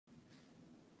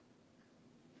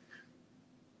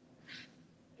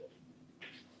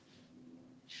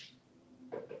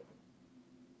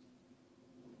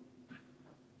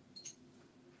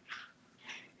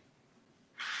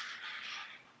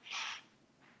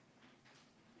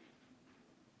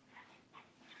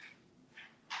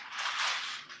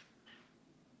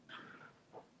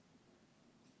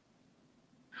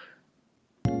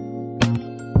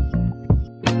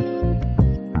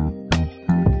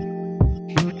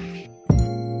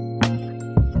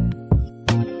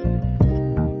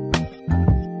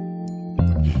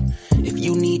If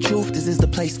you need truth, this is the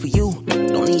place for you.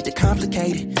 No need to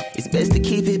complicate it. It's best to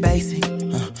keep it basic.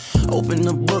 Open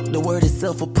the book, the word is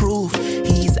self-approved.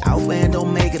 He's Alpha and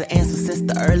Omega, the answer since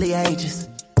the early ages.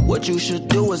 What you should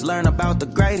do is learn about the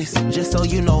greatest. Just so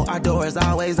you know, our door is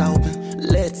always open.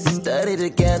 Let's study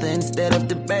together instead of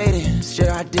debating.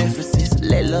 Share our differences,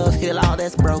 let love heal all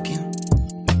that's broken.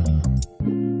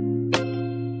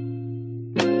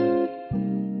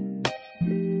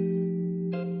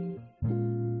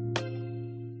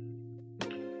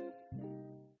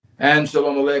 And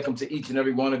shalom aleichem to each and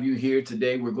every one of you here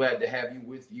today. We're glad to have you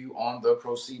with you on the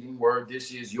Proceeding Word.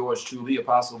 This is yours truly,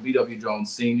 Apostle B.W.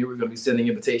 Jones Sr. We're going to be sending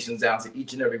invitations out to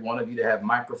each and every one of you to have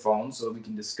microphones so that we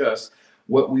can discuss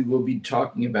what we will be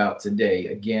talking about today.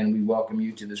 Again, we welcome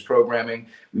you to this programming.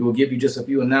 We will give you just a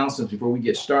few announcements before we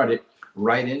get started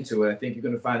right into it. I think you're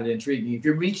going to find it intriguing. If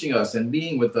you're reaching us and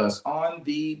being with us on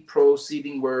the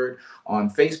Proceeding Word on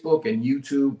Facebook and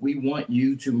YouTube, we want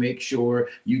you to make sure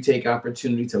you take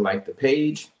opportunity to like the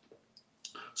page,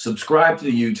 subscribe to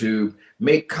the YouTube,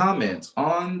 make comments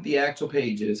on the actual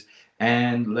pages,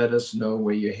 and let us know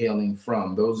where you're hailing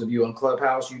from. Those of you on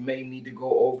Clubhouse, you may need to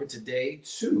go over today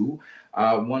to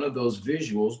one of those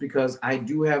visuals, because I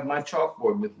do have my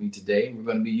chalkboard with me today. We're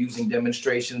going to be using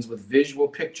demonstrations with visual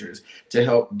pictures to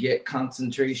help get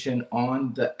concentration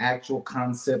on the actual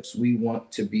concepts we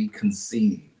want to be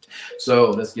conceived.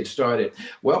 So let's get started.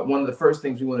 Well, one of the first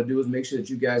things we want to do is make sure that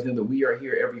you guys know that we are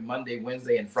here every Monday,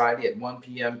 Wednesday, and Friday at 1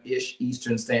 p.m.-ish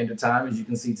Eastern Standard Time. As you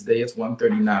can see today, it's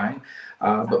 1:39.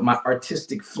 But my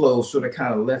artistic flow sort of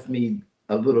kind of left me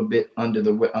a little bit under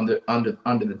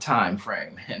the time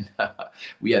frame, and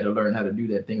we had to learn how to do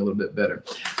that thing a little bit better.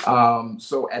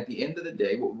 So at the end of the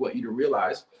day, what we want you to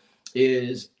realize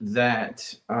is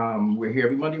that we're here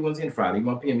every Monday, Wednesday, and Friday,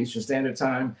 1 p.m. Eastern Standard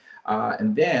Time.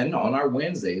 And then on our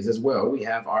Wednesdays as well, we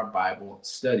have our Bible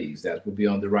studies. That will be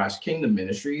on the Darash Kingdom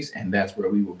Ministries, and that's where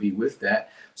we will be with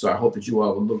that. So I hope that you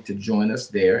all will look to join us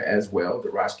there as well. The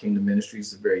Darash Kingdom Ministries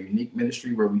is a very unique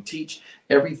ministry where we teach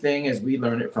everything as we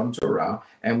learn it from Torah,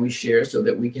 and we share so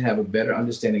that we can have a better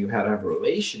understanding of how to have a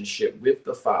relationship with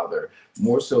the Father,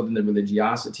 more so than the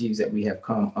religiosities that we have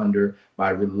come under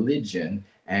by religion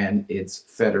and its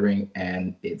fettering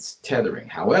and its tethering.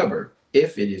 However,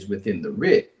 if it is within the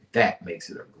writ, that makes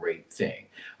it a great thing.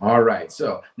 All right,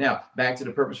 so now back to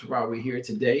the purpose for why we're here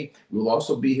today. We'll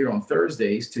also be here on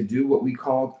Thursdays to do what we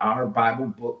call our Bible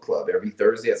Book Club. Every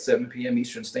Thursday at 7 p.m.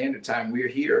 Eastern Standard Time, we're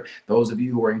here. Those of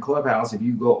you who are in Clubhouse, if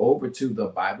you go over to the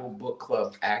Bible Book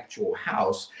Club actual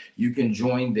house, you can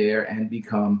join there and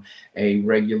become a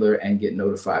regular and get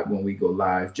notified when we go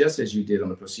live, just as you did on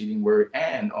the Proceeding Word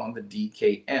and on the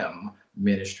DKM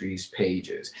Ministries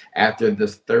pages. After the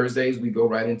Thursdays, we go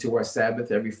right into our Sabbath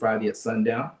every Friday at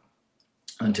sundown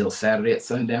until Saturday at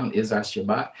sundown is our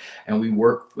Shabbat, and we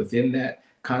work within that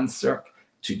concept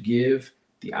to give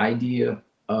the idea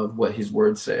of what his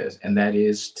word says, and that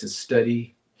is to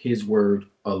study his word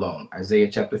alone. Isaiah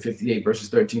chapter 58 verses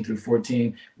 13 through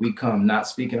 14, we come not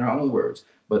speaking our own words,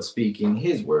 but speaking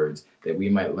his words, that we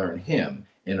might learn him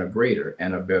in a greater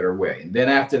and a better way. And then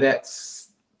after that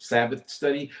Sabbath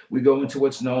study, we go into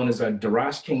what's known as our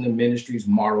Darash Kingdom Ministries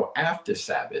Moral After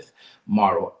Sabbath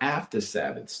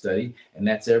study, and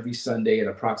that's every Sunday at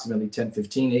approximately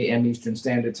 10:15 a.m. Eastern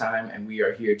Standard Time, and we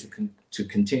are here to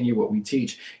continue what we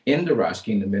teach in Darash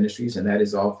Kingdom Ministries, and that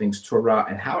is all things Torah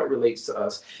and how it relates to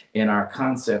us in our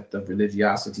concept of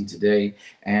religiosity today,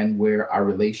 and where our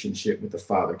relationship with the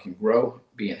Father can grow,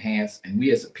 be enhanced, and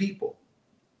we as a people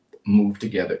move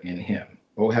together in him.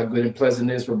 Oh, how good and pleasant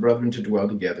it is for brethren to dwell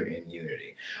together in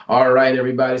unity. All right,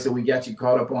 everybody. So we got you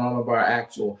caught up on all of our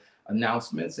actual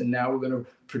announcements, and now we're going to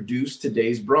produce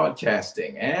today's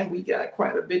broadcasting. And we got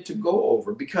quite a bit to go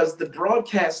over, because the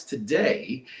broadcast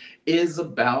today is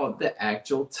about the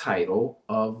actual title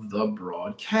of the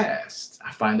broadcast.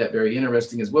 I find that very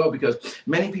interesting as well, because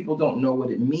many people don't know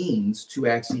what it means to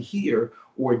actually hear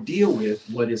or deal with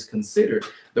what is considered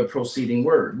the proceeding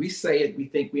word. We say it, we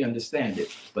think we understand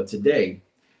it, but today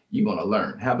you're going to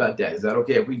learn. How about that? Is that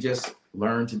okay if we just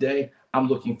learn today? I'm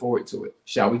looking forward to it.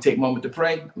 Shall we take a moment to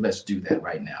pray? Let's do that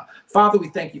right now. Father, we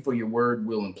thank you for your word,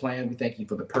 will, and plan. We thank you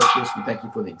for the purpose. We thank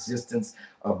you for the existence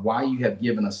of why you have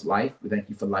given us life. We thank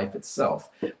you for life itself.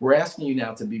 We're asking you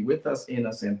now to be with us, in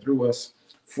us, and through us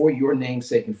for your name's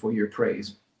sake and for your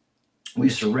praise. We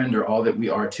surrender all that we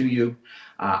are to you.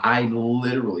 I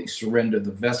literally surrender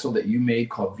the vessel that you made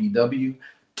called VW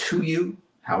to you.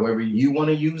 However you want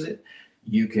to use it,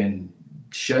 you can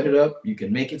shut it up. You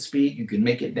can make it speak. You can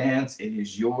make it dance. It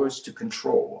is yours to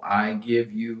control. I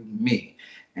give you me.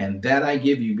 And that I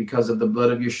give you because of the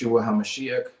blood of Yeshua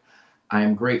HaMashiach. I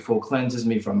am grateful, cleanses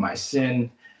me from my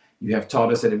sin. You have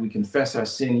taught us that if we confess our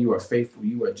sin, you are faithful,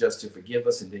 you are just to forgive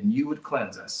us, and then you would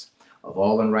cleanse us of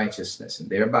all unrighteousness. And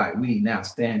thereby we now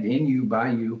stand in you, by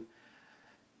you,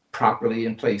 properly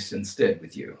in place instead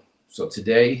with you. So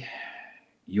today,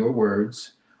 your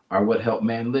words are what help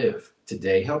man live.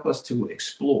 Today, help us to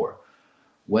explore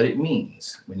what it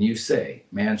means when you say,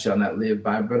 man shall not live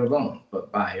by bread alone,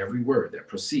 but by every word that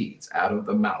proceeds out of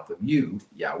the mouth of you,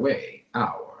 Yahweh,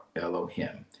 our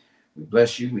Elohim. We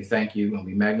bless you, we thank you, and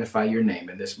we magnify your name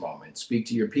in this moment. Speak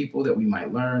to your people that we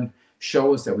might learn,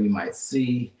 show us that we might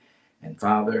see. And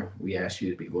Father, we ask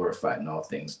you to be glorified in all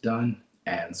things done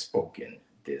and spoken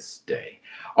this day.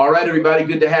 All right, everybody,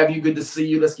 good to have you. Good to see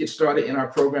you. Let's get started in our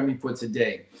programming for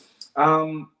today.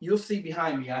 You'll see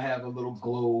behind me, I have a little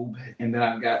globe, and then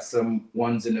I've got some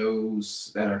ones and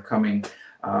O's that are coming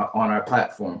on our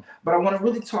platform. But I want to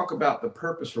really talk about the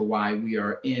purpose for why we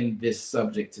are in this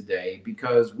subject today,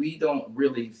 because we don't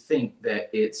really think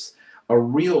that it's a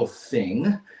real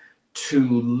thing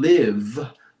to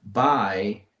live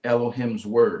by Elohim's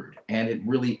word. And it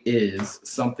really is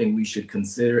something we should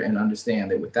consider and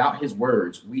understand that without his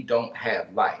words, we don't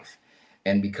have life.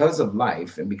 And because of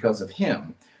life and because of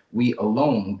him, we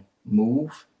alone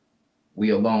move,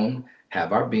 we alone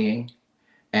have our being,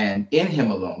 and in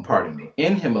him alone,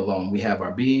 in him alone we have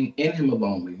our being, in him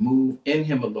alone we move, in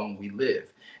him alone we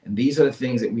live. And these are the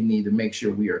things that we need to make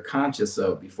sure we are conscious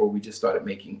of before we just start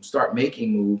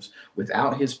making moves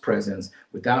without his presence,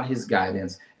 without his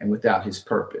guidance, and without his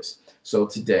purpose. So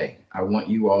today, I want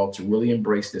you all to really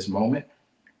embrace this moment.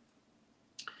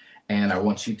 And I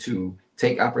want you to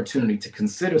take opportunity to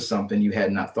consider something you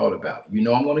had not thought about. You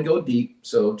know I'm going to go deep,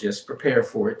 so just prepare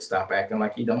for it. Stop acting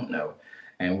like you don't know.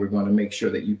 And we're going to make sure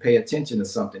that you pay attention to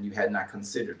something you had not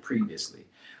considered previously.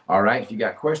 All right, if you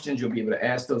got questions, you'll be able to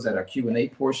ask those at our Q&A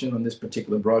portion on this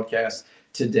particular broadcast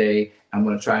today. I'm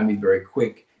going to try and be very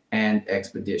quick and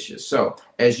expeditious. So,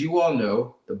 as you all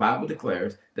know, the Bible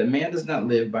declares that man does not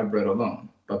live by bread alone,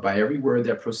 but by every word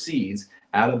that proceeds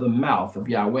out of the mouth of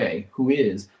Yahweh, who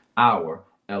is our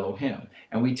Elohim.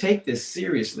 And we take this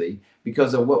seriously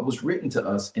because of what was written to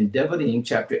us in Devarim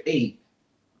chapter 8,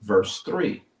 verse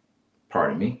 3.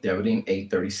 Devarim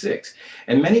 8:36.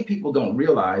 And many people don't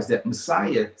realize that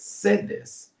Messiah said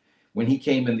this when he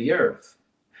came in the earth.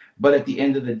 But at the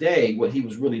end of the day, what he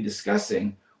was really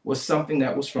discussing was something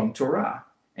that was from Torah.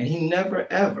 And he never,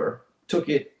 ever took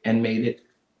it and made it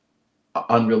an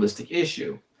unrealistic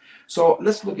issue. So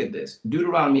let's look at this.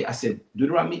 Deuteronomy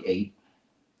 8,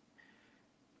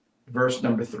 verse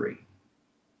number 3.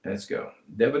 Let's go.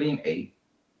 Devarim 8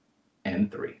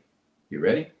 and 3. You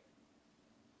ready?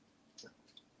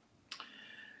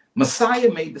 Messiah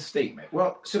made the statement.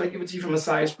 Well, should I give it to you from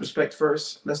Messiah's perspective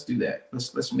first? Let's do that.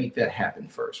 Let's make that happen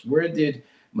first. Where did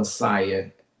Messiah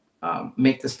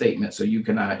make the statement so you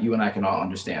and I can all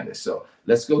understand this? So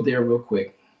let's go there real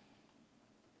quick.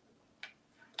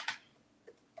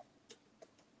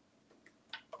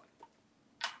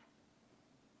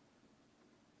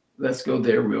 Let's go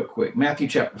there real quick. Matthew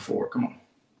chapter 4. Come on.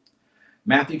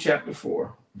 Matthew chapter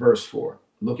 4, verse 4.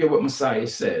 Look at what Messiah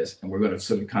says, and we're going to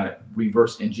sort of kind of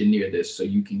reverse engineer this so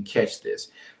you can catch this.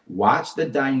 Watch the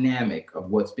dynamic of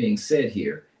what's being said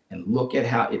here and look at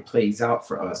how it plays out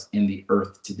for us in the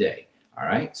earth today. All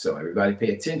right, so everybody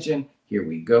pay attention. Here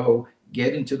we go.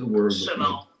 Get into the word.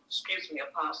 Shalom. Excuse me,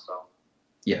 Apostle.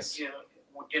 Yes.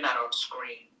 You're not on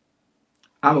screen.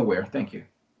 I'm aware. Thank you.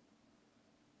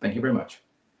 Thank you very much.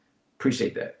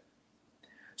 Appreciate that.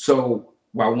 So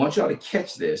I want y'all to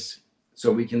catch this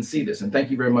so we can see this. And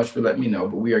thank you very much for letting me know.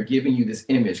 But we are giving you this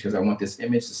image because I want this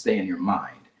image to stay in your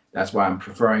mind. That's why I'm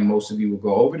preferring most of you will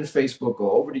go over to Facebook,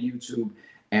 go over to YouTube,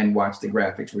 and watch the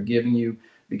graphics we're giving you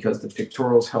because the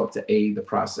pictorials help to aid the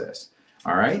process.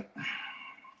 All right.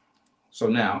 So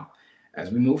now,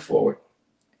 as we move forward,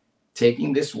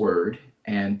 taking this word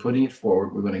and putting it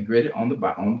forward, we're going to grid it on the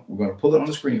bottom. We're going to pull it on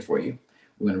the screen for you.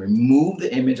 We're going to remove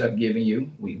the image I've given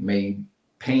you. We've made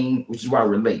pain, which is why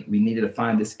we're late. We needed to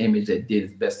find this image that did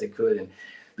as best it could. And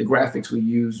the graphics we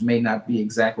use may not be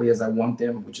exactly as I want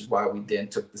them, which is why we then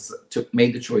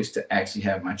made the choice to actually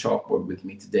have my chalkboard with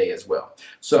me today as well.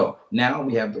 So now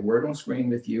we have the word on screen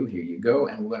with you. Here you go.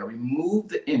 And we're going to remove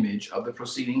the image of the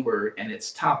preceding word and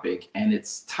its topic and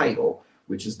its title,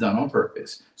 which is done on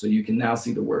purpose. So you can now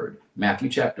see the word. Matthew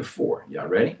chapter 4. Y'all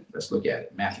ready? Let's look at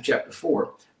it. Matthew chapter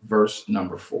 4, verse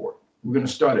number 4. We're going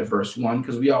to start at verse 1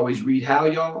 because we always read how,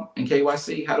 y'all, in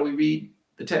KYC? How do we read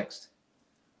the text?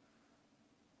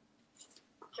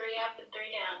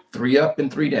 3 up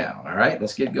and 3 down. All right,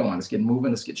 let's get going. Let's get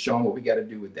moving. Let's get showing what we got to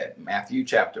do with that. Matthew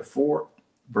chapter 4,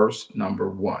 verse number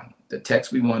 1. The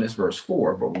text we want is verse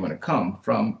 4, but we're going to come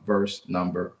from verse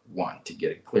number 1 to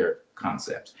get a clear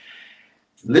concept.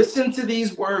 Listen to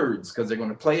these words because they're going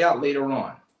to play out later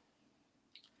on.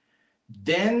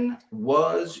 Then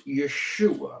was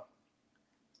Yeshua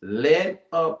led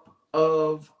up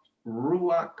of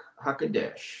Ruach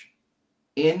HaKodesh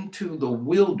into the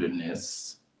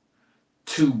wilderness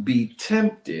to be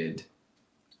tempted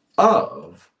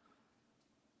of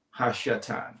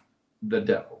Hashatan, the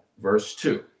devil. Verse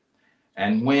 2.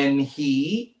 And when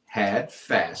he had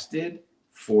fasted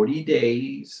 40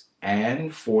 days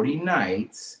and 40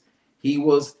 nights, he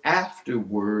was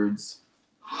afterwards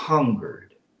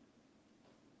hungered.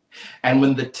 And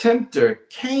when the tempter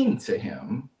came to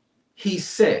him, he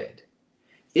said,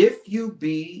 if you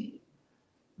be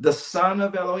the Son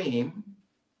of Elohim,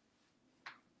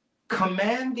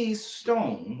 command these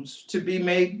stones to be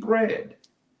made bread.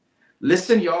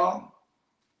 Listen, y'all,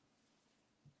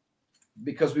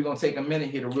 because we're going to take a minute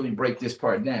here to really break this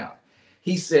part down.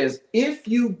 He says, if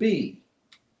you be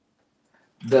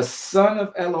the Son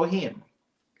of Elohim,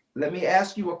 let me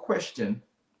ask you a question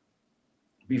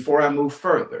before I move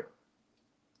further.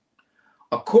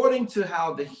 According to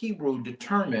how the Hebrew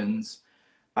determines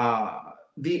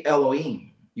the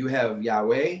Elohim, you have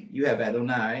Yahweh, you have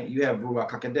Adonai, you have Ruach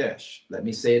HaKodesh. Let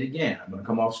me say it again. I'm going to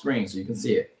come off screen so you can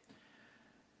see it.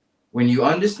 When you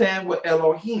understand what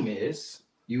Elohim is,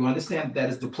 you understand that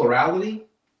is the plurality,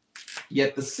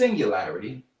 yet the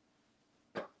singularity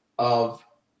of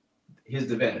his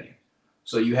divinity.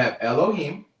 So you have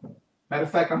Elohim. Matter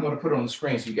of fact, I'm going to put it on the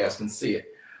screen so you guys can see it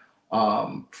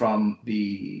from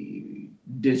the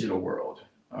digital world.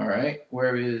 All right.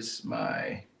 Where is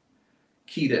my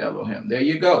key to Elohim? There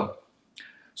you go.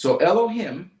 So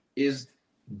Elohim is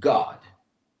God,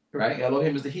 right?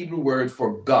 Elohim is the Hebrew word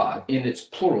for God in its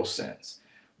plural sense.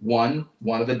 One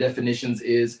of the definitions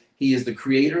is he is the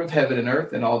creator of heaven and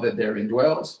earth and all that therein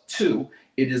dwells. 2,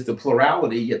 it is the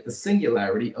plurality yet the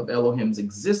singularity of Elohim's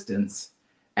existence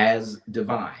as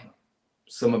divine.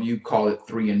 Some of you call it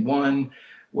 3 in 1.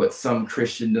 What some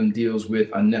Christendom deals with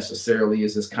unnecessarily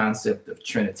is this concept of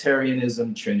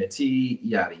Trinitarianism, Trinity,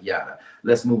 yada, yada.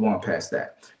 Let's move on past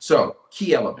that. So,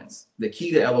 key elements, the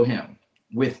key to Elohim.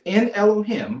 Within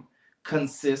Elohim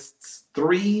consists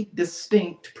 3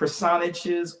 distinct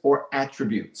personages or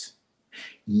attributes.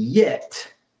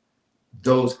 Yet,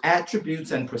 those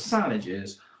attributes and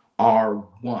personages are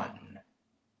one.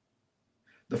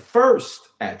 The first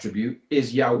attribute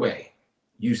is Yahweh.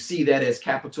 You see that as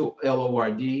capital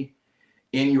L-O-R-D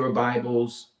in your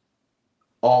Bibles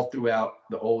all throughout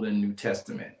the Old and New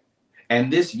Testament.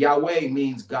 And this Yahweh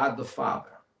means God the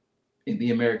Father in the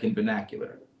American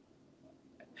vernacular.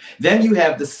 Then you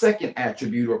have the second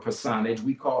attribute or personage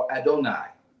we call Adonai.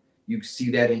 You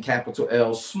see that in capital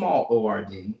L, small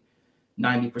O-R-D,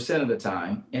 90% of the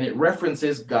time, and it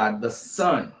references God the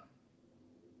Son.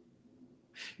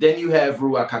 Then you have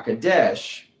Ruach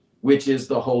HaKodesh, which is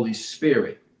the Holy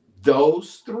Spirit.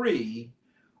 Those 3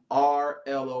 are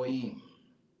Elohim.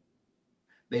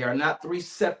 They are not 3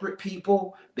 separate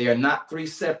people. They are not 3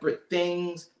 separate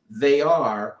things. They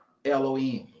are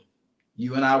Elohim.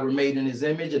 You and I were made in his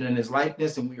image and in his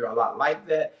likeness, and we are a lot like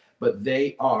that, but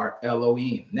they are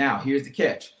Elohim. Now, here's the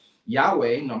catch.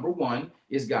 Yahweh, number 1,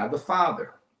 is God the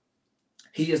Father.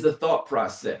 He is the thought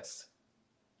process.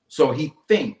 So he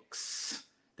thinks.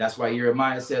 That's why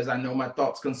Jeremiah says, I know my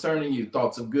thoughts concerning you,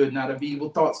 thoughts of good, not of evil,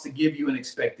 thoughts to give you an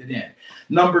expected end.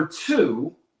 Number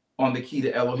 2 on the key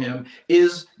to Elohim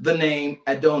is the name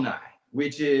Adonai,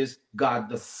 which is God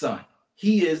the Son.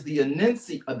 He is the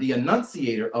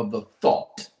enunciator of the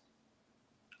thought.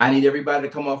 I need everybody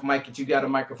to come off mic if you got a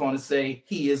microphone and say,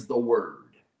 he is the word.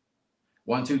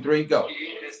 1, 2, 3, go. He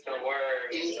is the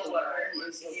word. He is the word.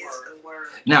 He is the word.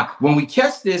 Now, when we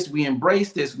catch this, we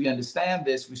embrace this, we understand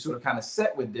this, we sort of kind of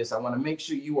set with this. I want to make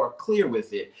sure you are clear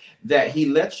with it, that he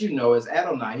lets you know as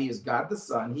Adonai, he is God the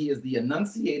Son, he is the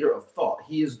enunciator of thought,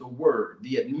 he is the word,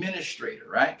 the administrator,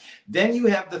 right? Then you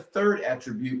have the third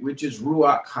attribute, which is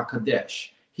Ruach HaKodesh.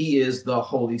 He is the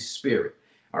Holy Spirit,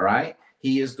 all right?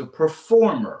 He is the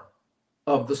performer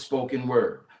of the spoken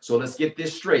word. So let's get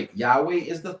this straight. Yahweh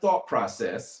is the thought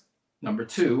process. Number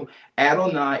 2,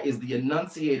 Adonai is the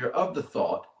enunciator of the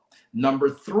thought.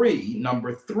 Number 3,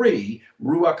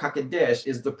 Ruach HaKodesh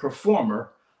is the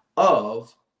performer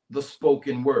of the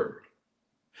spoken word.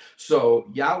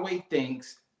 So Yahweh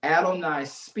thinks, Adonai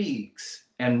speaks,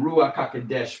 and Ruach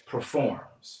HaKodesh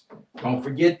performs. Don't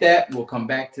forget that. We'll come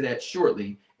back to that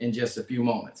shortly in just a few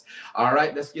moments. All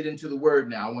right, let's get into the word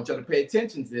now. I want y'all to pay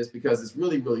attention to this because it's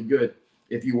really, really good.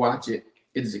 If you watch it,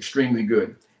 it is extremely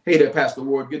good. Hey there, Pastor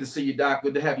Ward. Good to see you, Doc.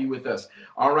 Good to have you with us.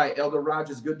 All right, Elder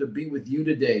Rogers, good to be with you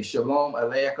today. Shalom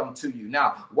Aleichem to you.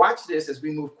 Now, watch this as we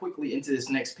move quickly into this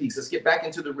next piece. Let's get back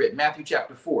into the writ, Matthew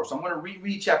chapter 4. So I'm going to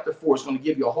reread chapter 4. It's going to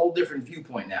give you a whole different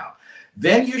viewpoint now.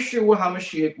 Then Yeshua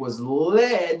HaMashiach was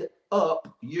led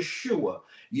up. Yeshua,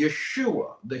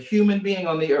 the human being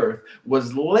on the earth,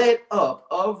 was led up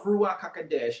of Ruach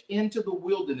HaKodesh into the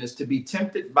wilderness to be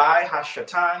tempted by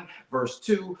Hashatan. Verse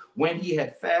 2, when he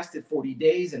had fasted 40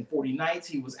 days and 40 nights,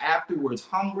 he was afterwards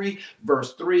hungry.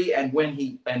 Verse 3, and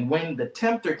when the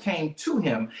tempter came to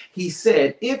him, he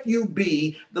said, if you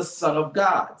be the Son of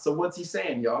God. So what's he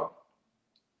saying, y'all?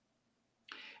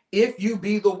 If you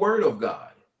be the word of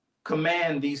God,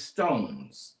 command these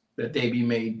stones that they be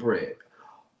made bread.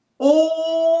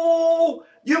 Oh,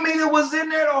 you mean it was in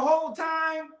there the whole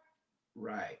time?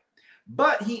 Right.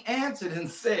 But he answered and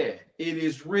said, it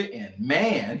is written,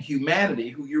 man, humanity,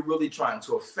 who you're really trying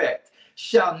to affect,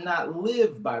 shall not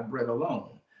live by bread alone,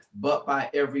 but by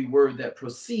every word that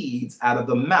proceeds out of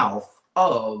the mouth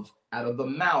of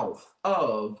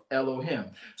Elohim.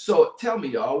 So tell me,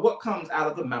 y'all, what comes out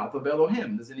of the mouth of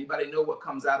Elohim? Does anybody know what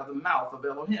comes out of the mouth of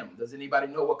Elohim? Does anybody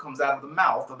know what comes out of the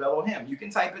mouth of Elohim? You can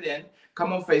type it in.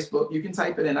 Come on Facebook. You can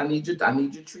type it in. I need your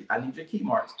key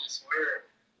marks.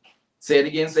 Say it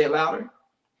again. Say it louder.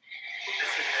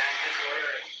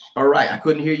 All right. I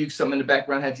couldn't hear you. Something in the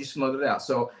background had you smothered out.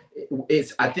 So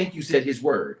I think you said his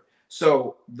word.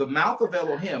 So the mouth of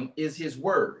Elohim is his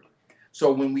word. So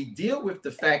when we deal with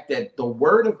the fact that the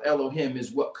word of Elohim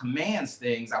is what commands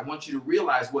things, I want you to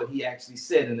realize what he actually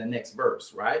said in the next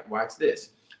verse, right? Watch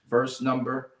this. Verse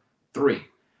number 3.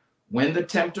 When the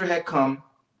tempter had come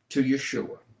to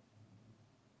Yeshua,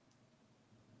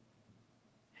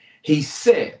 he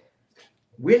said,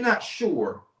 we're not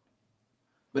sure,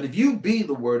 but if you be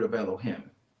the word of Elohim,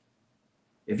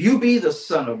 if you be the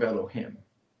son of Elohim,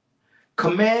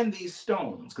 command these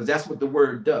stones, because that's what the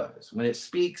word does. When it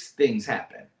speaks, things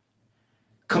happen.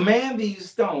 Command these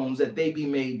stones that they be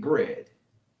made bread,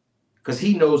 because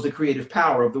he knows the creative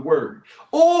power of the word.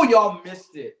 Oh, y'all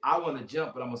missed it. I want to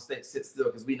jump, but I'm going to sit still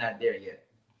because we're not there yet.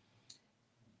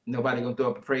 Nobody going to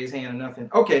throw up a praise hand or nothing?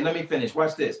 Okay, let me finish.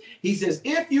 Watch this. He says,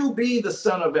 if you be the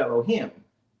son of Elohim,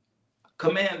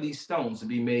 command these stones to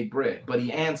be made bread. But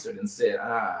he answered and said,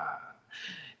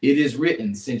 it is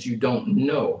written, since you don't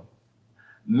know,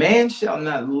 man shall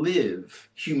not live,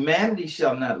 humanity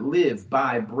shall not live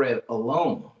by bread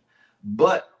alone,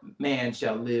 but man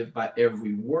shall live by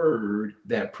every word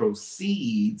that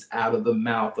proceeds out of the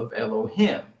mouth of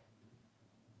Elohim.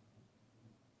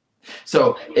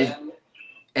 So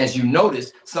as you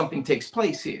notice, something takes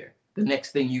place here. The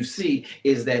next thing you see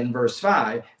is that in verse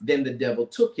 5, then the devil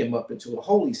took him up into a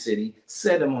holy city,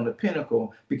 set him on a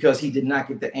pinnacle, because he did not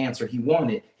get the answer he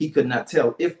wanted. He could not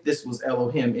tell if this was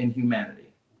Elohim in humanity.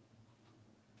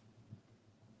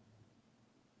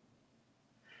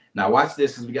 Now watch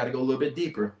this, because we got to go a little bit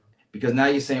deeper, because now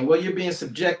you're saying, well, you're being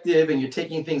subjective and you're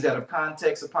taking things out of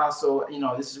context, Apostle. You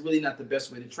know, this is really not the best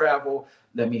way to travel.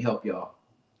 Let me help y'all.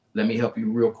 Let me help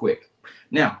you real quick.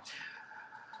 Now,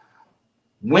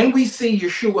 when we see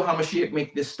Yeshua HaMashiach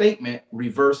make this statement,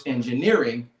 reverse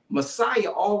engineering, Messiah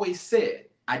always said,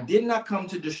 I did not come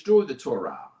to destroy the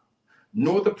Torah,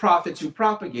 nor the prophets who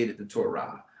propagated the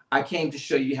Torah. I came to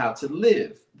show you how to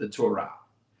live the Torah.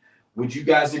 Would you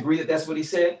guys agree that that's what he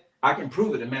said? I can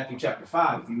prove it in Matthew chapter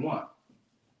 5 if you want.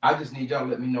 I just need y'all to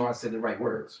let me know I said the right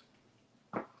words.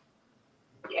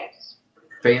 Yes.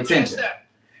 Pay attention.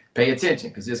 Pay attention,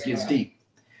 because this gets deep.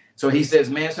 So he says,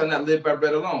 man shall not live by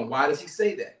bread alone. Why does he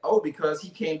say that? Oh, because he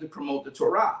came to promote the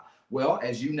Torah. Well,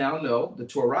 as you now know, the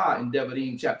Torah in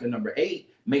Devarim chapter number 8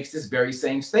 makes this very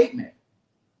same statement.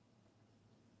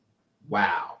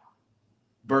 Wow.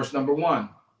 Verse number 1,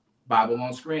 Bible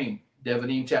on screen,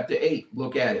 Devarim chapter 8.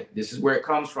 Look at it. This is where it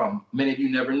comes from. Many of you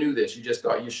never knew this. You just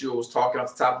thought Yeshua was talking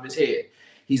off the top of his head.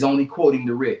 He's only quoting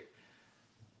the writ.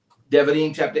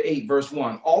 Devarim chapter 8, verse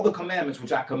 1. All the commandments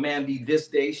which I command thee this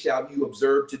day shall you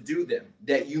observe to do them,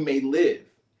 that you may live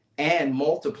and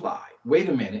multiply. Wait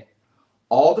a minute.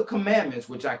 All the commandments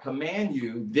which I command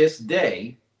you this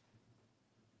day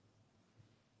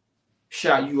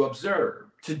shall you observe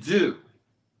to do,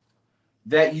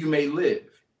 that you may live.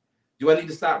 Do I need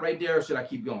to stop right there, or should I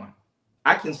keep going?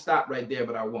 I can stop right there,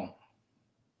 but I won't.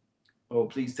 Oh,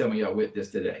 please tell me y'all with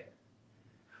this today.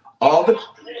 All the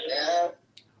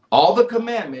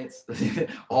commandments,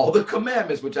 all the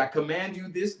commandments which I command you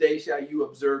this day shall you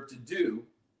observe to do,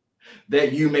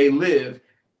 that you may live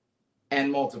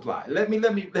and multiply. Let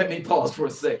me pause for a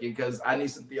second, because I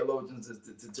need some theologians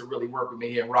to really work with me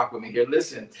here and rock with me here.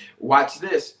 Listen, watch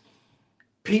this.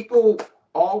 People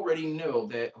already know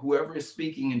that whoever is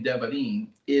speaking in Devarim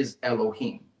is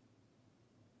Elohim.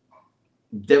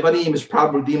 Devarim is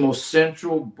probably the most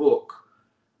central book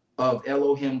of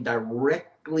Elohim,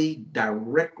 directly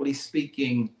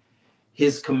speaking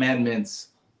his commandments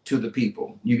to the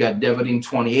people. You got Devarim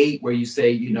 28, where you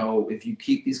say, you know, if you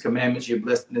keep these commandments, you're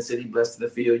blessed in the city, blessed in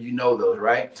the field. You know those,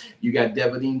 right? You got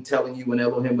Devarim telling you when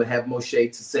Elohim would have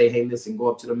Moshe to say, hey, listen,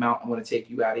 go up to the mountain. I want to take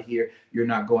you out of here. You're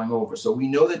not going over. So we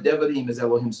know that Devarim is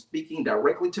Elohim speaking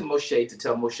directly to Moshe to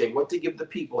tell Moshe what to give the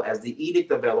people as the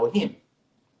edict of Elohim.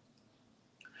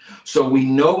 So we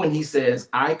know when he says,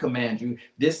 I command you,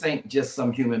 this ain't just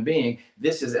some human being.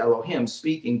 This is Elohim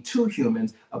speaking to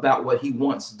humans about what he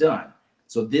wants done.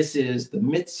 So this is the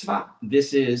mitzvah.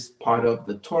 This is part of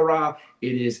the Torah.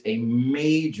 It is a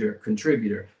major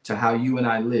contributor to how you and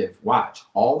I live. Watch.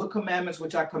 All the commandments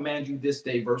which I command you this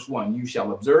day, verse 1, you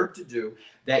shall observe to do,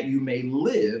 that you may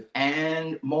live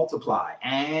and multiply.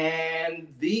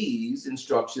 And these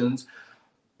instructions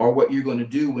are what you're going to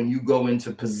do when you go in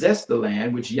to possess the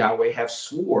land which Yahweh have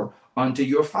swore unto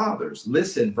your fathers.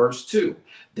 Listen, verse 2,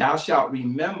 thou shalt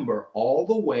remember all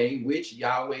the way which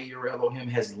Yahweh your Elohim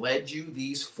has led you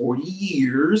these 40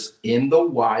 years in the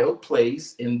wild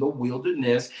place, in the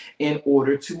wilderness, in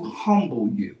order to humble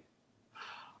you.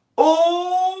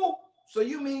 Oh, so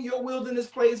you mean your wilderness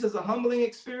place is a humbling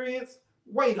experience?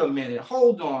 Wait a minute,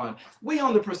 hold on. We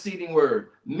on the preceding word.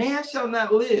 Man shall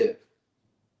not live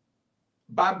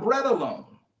by bread alone,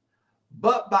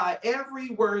 but by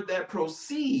every word that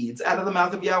proceeds out of the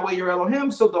mouth of Yahweh your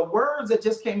Elohim. So the words that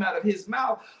just came out of his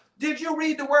mouth, did you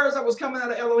read the words that was coming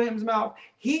out of Elohim's mouth?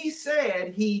 He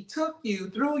said he took you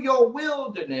through your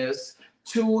wilderness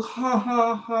to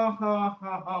humble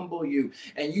you.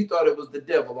 And you thought it was the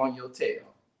devil on your tail.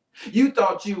 You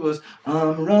thought you was,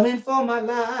 I'm running for my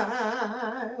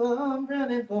life. I'm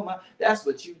running for my. That's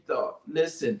what you thought.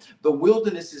 Listen, the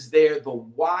wilderness is there. The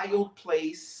wild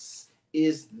place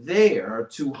is there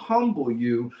to humble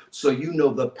you, so you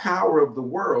know the power of the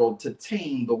world to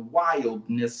tame the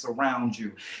wildness around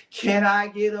you. Can I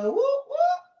get a whoop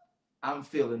whoop? I'm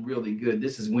feeling really good.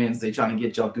 This is Wednesday, trying to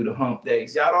get y'all through the hump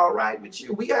days. Y'all all right with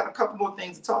you? We got a couple more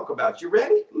things to talk about. You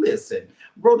ready? Listen,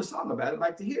 wrote a song about it.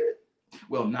 Like to hear it?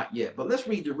 Well, not yet, but let's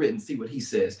read the written, see what he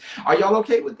says. Are y'all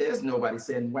okay with this? Nobody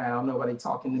saying, wow, nobody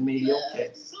talking to me.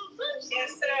 Okay.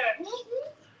 Yes, sir.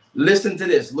 Listen to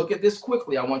this. Look at this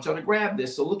quickly. I want y'all to grab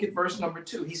this. So look at verse number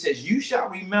 2. He says, you shall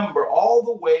remember all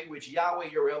the way which Yahweh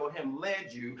your Elohim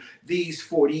led you these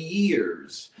 40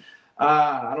 years.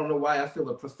 I don't know why I feel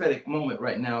a prophetic moment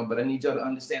right now, but I need y'all to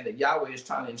understand that Yahweh is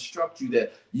trying to instruct you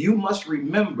that you must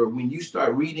remember when you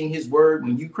start reading his word,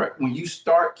 when you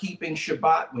start keeping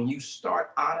Shabbat, when you start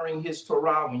honoring his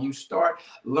Torah, when you start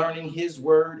learning his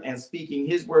word and speaking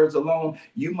his words alone,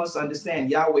 you must understand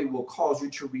Yahweh will cause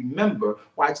you to remember,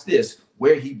 watch this,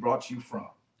 where he brought you from.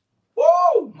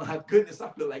 Oh my goodness, I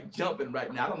feel like jumping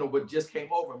right now. I don't know what just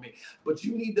came over me, but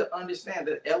you need to understand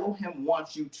that Elohim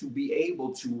wants you to be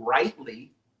able to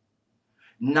rightly,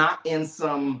 not in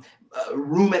some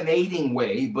ruminating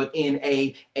way, but in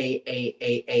a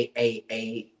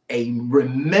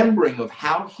remembering of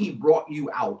how he brought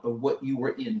you out of what you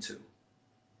were into.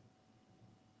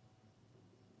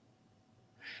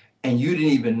 And you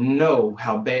didn't even know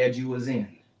how bad you was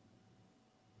in.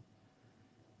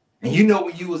 And you know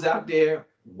when you was out there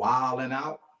wilding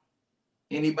out,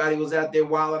 anybody was out there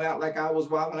wilding out like I was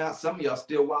wilding out? Some of y'all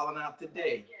still wilding out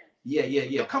today.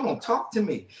 Yeah. Come on, talk to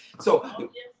me. So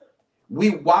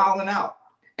we wilding out,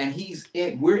 and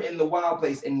we're in the wild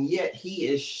place, and yet he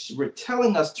is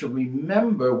telling us to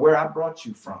remember where I brought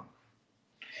you from.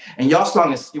 And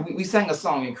y'all we sang a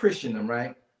song in Christendom,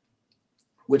 right?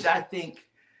 Which I think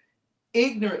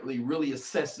ignorantly really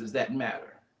assesses that matter.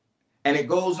 And it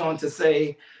goes on to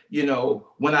say, you know,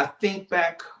 when I think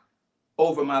back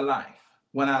over my life,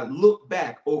 when I look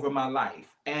back over my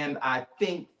life and I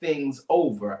think things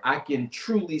over, I can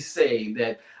truly say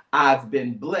that I've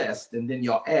been blessed. And then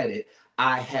y'all add it,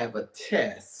 I have a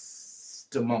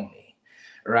testimony,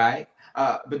 right?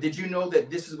 But did you know that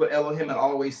this is what Elohim had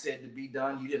always said to be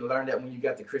done? You didn't learn that when you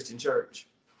got to Christian church.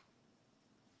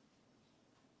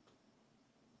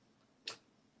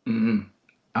 I'm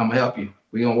gonna help you.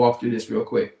 We're gonna walk through this real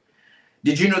quick.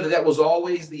 Did you know that that was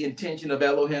always the intention of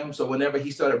Elohim? So whenever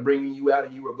he started bringing you out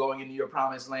and you were going into your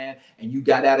promised land and you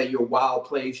got out of your wild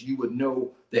place, you would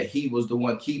know that he was the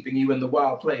one keeping you in the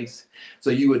wild place. So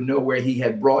you would know where he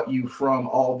had brought you from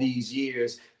all these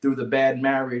years, through the bad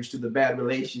marriage, through the bad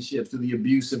relationships, through the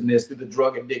abusiveness, through the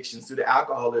drug addictions, through the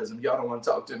alcoholism. Y'all don't want to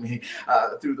talk to me,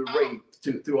 through the rape,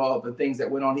 through all the things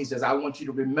that went on. He says, I want you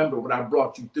to remember what I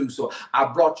brought you through. So I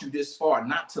brought you this far,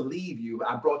 not to leave you.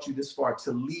 I brought you this far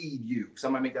to lead you.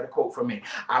 Somebody make that a quote from me.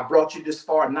 I brought you this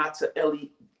far, not to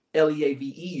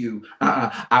Leaveu.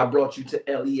 I brought you to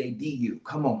Leadu.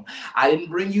 Come on. I didn't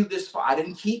bring you this far. I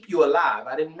didn't keep you alive.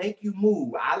 I didn't make you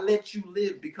move. I let you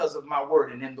live because of my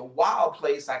word. And in the wild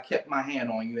place, I kept my hand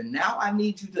on you. And now I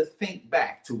need you to think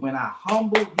back to when I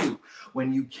humbled you,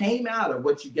 when you came out of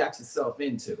what you got yourself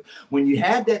into, when you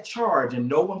had that charge and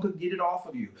no one could get it off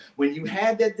of you, when you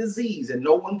had that disease and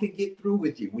no one could get through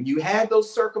with you, when you had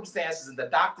those circumstances and the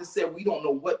doctor said, we don't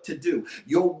know what to do,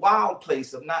 your wild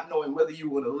place of not knowing whether you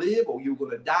were going to live or you were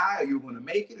going to die or you were going to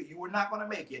make it or you were not going to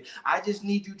make it. I just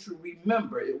need you to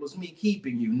remember it was me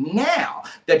keeping you. Now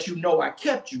that you know I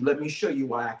kept you, let me show you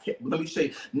why I kept. Let me show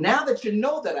you. Now that you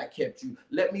know that I kept you,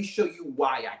 let me show you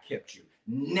why I kept you.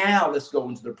 Now let's go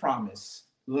into the promised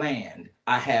land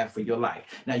I have for your life.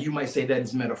 Now you might say that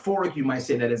is metaphoric, you might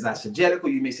say that is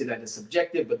eisegetical, you may say that is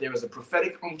subjective, but there is a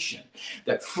prophetic unction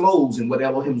that flows in what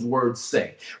Elohim's words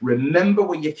say. Remember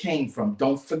where you came from.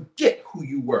 Don't forget who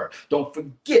you were. Don't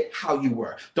forget how you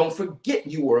were. Don't forget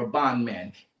you were a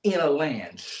bondman in a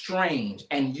land strange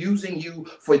and using you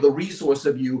for the resource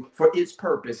of you for its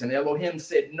purpose. And Elohim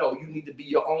said, no, you need to be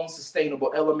your own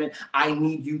sustainable element. I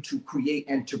need you to create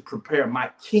and to prepare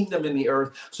my kingdom in the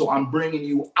earth. So I'm bringing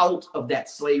you out of that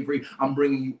slavery. I'm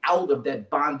bringing you out of that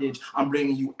bondage. I'm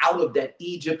bringing you out of that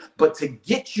Egypt. But to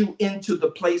get you into the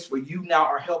place where you now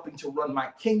are helping to run my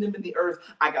kingdom in the earth,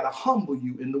 I got to humble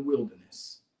you in the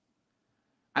wilderness.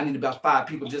 I need about 5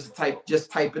 people just type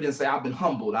it in and say, I've been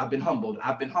humbled. I've been humbled.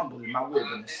 I've been humbled in my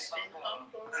wilderness.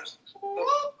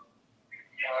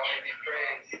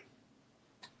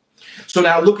 So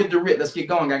now look at the writ. Let's get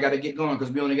going. I got to get going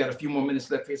because we only got a few more minutes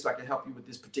left here so I can help you with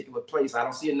this particular place. I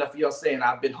don't see enough of y'all saying,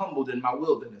 I've been humbled in my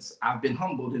wilderness. I've been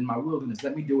humbled in my wilderness.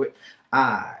 Let me do it.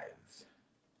 I've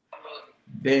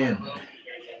been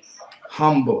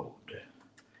humbled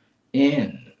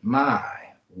in my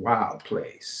wild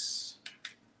place.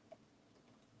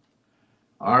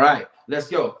 All right, let's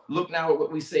go. Look now at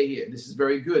what we say here. This is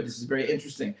very good. This is very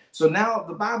interesting. So now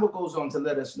the Bible goes on to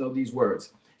let us know these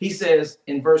words. He says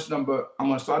in verse number, I'm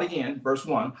going to start again, verse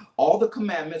 1, all the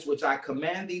commandments which I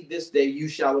command thee this day, you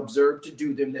shall observe to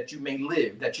do them, that you may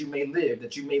live, that you may live,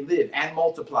 that you may live and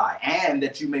multiply, and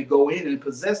that you may go in and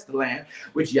possess the land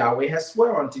which Yahweh has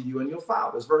sworn unto you and your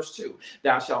fathers. Verse 2,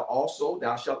 thou shalt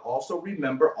also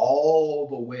remember all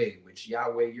the way which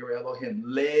Yahweh your Elohim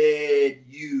led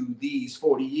you these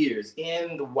 40 years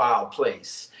in the wild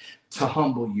place, to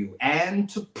humble you and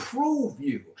to prove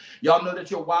you. Y'all know that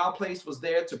your wild place was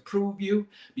there to prove you.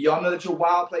 Do y'all know that your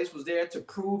wild place was there to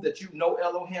prove that you know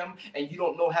Elohim and you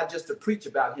don't know how just to preach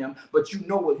about him, but you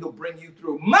know what he'll bring you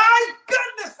through. My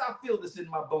goodness, I feel this in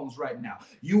my bones right now.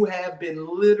 You have been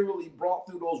literally brought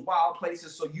through those wild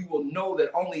places so you will know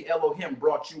that only Elohim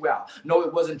brought you out. No,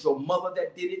 it wasn't your mother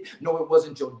that did it. No, it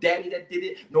wasn't your daddy that did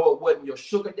it. No, it wasn't your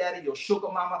sugar daddy, your sugar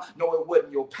mama. No, it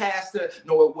wasn't your pastor.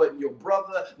 No, it wasn't your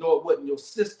brother. No, it wasn't your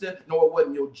sister. No, it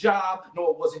wasn't your job. No,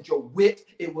 it wasn't your wit.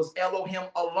 It was Elohim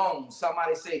alone.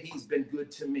 Somebody say, he's been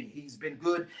good to me. He's been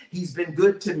good. He's been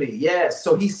good to me. Yes.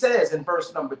 So he says in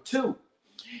verse number 2,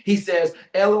 he says,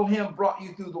 Elohim brought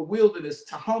you through the wilderness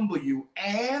to humble you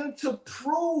and to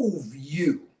prove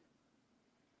you,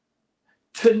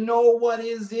 to know what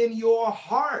is in your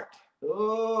heart.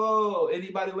 Oh,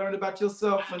 anybody learn about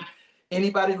yourself?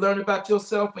 Anybody learn about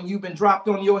yourself when you've been dropped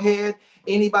on your head?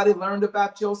 Anybody learned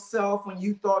about yourself when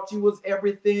you thought you was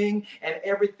everything and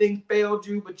everything failed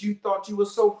you, but you thought you were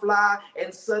so fly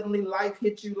and suddenly life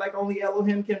hit you like only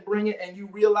Elohim can bring it and you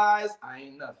realize I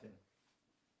ain't nothing.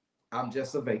 I'm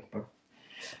just a vapor.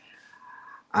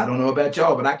 I don't know about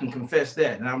y'all, but I can confess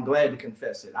that, and I'm glad to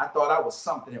confess it. I thought I was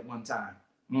something at one time.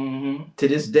 To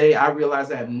this day, I realize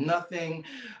I have nothing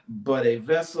but a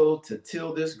vessel to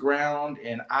till this ground,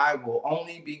 and I will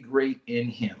only be great in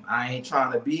him. I ain't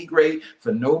trying to be great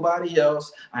for nobody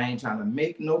else. I ain't trying to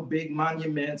make no big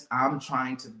monuments. I'm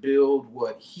trying to build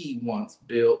what he wants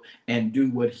built and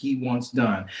do what he wants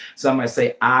done. Somebody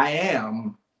say, I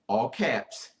am, all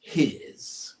caps,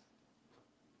 his.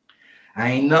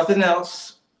 I ain't nothing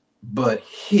else but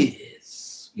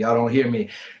his. Y'all don't hear me.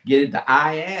 Get it?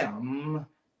 I am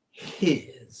his.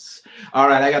 is. All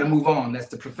right, I got to move on. That's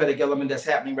the prophetic element that's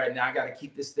happening right now. I got to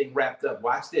keep this thing wrapped up.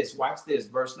 Watch this. Watch this.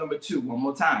 Verse number 2, one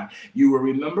more time. You will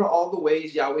remember all the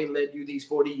ways Yahweh led you these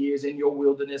 40 years in your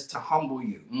wilderness to humble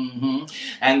you.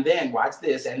 And then watch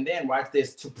this. And then watch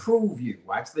this, to prove you.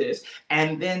 Watch this.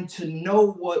 And then to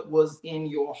know what was in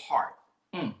your heart.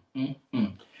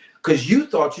 Because you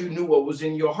thought you knew what was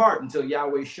in your heart until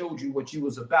Yahweh showed you what you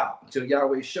was about, until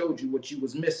Yahweh showed you what you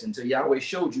was missing, until Yahweh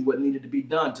showed you what needed to be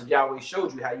done, until Yahweh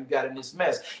showed you how you got in this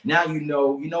mess. Now you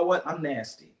know what? I'm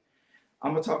nasty.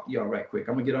 I'm going to talk to y'all right quick.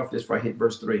 I'm going to get off this before I hit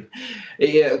verse 3.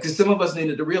 Yeah, because some of us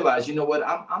needed to realize, you know what?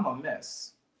 I'm a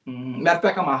mess. Matter of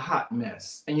fact, I'm a hot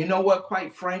mess. And you know what?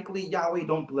 Quite frankly, Yahweh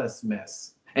don't bless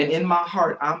mess. And in my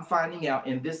heart, I'm finding out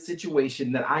in this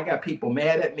situation that I got people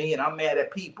mad at me and I'm mad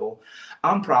at people.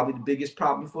 I'm probably the biggest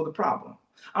problem for the problem.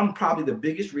 I'm probably the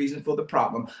biggest reason for the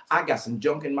problem. I got some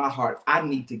junk in my heart I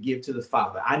need to give to the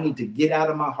Father. I need to get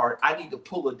out of my heart. I need to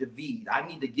pull a David. I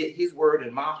need to get his word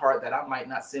in my heart that I might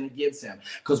not sin against him.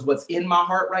 Because what's in my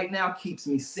heart right now keeps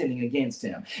me sinning against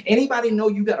him. Anybody know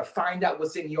you got to find out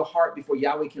what's in your heart before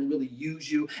Yahweh can really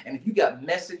use you? And if you got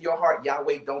mess in your heart,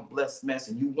 Yahweh don't bless mess.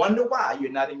 And you wonder why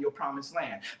you're not in your promised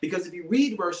land. Because if you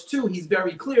read verse 2, he's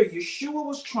very clear. Yeshua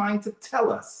was trying to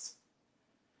tell us,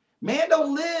 man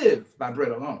don't live by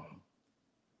bread alone.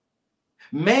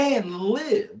 Man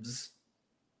lives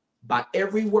by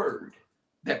every word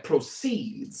that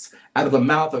proceeds out of the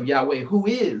mouth of Yahweh, who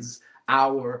is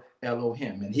our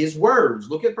Elohim. And his words,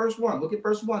 look at verse 1. Look at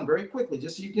verse 1 very quickly,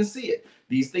 just so you can see it.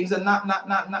 These things are not,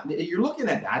 you're looking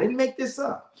at it. I didn't make this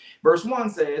up. Verse 1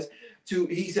 says,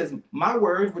 he says, my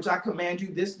words, which I command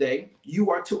you this day, you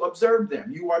are to observe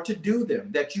them. You are to do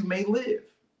them, that you may live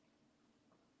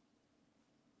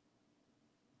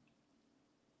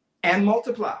and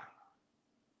multiply.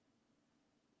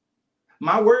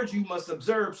 My words you must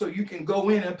observe so you can go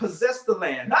in and possess the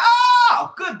land.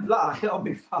 Oh, good Lord, help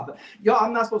me, Father. Y'all,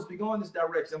 I'm not supposed to be going this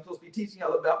direction. I'm supposed to be teaching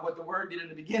y'all about what the word did in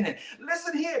the beginning.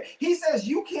 Listen here. He says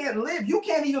you can't live. You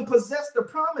can't even possess the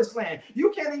promised land. You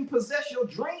can't even possess your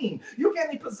dream. You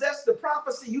can't even possess the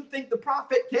prophecy you think the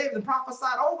prophet came and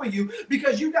prophesied over you,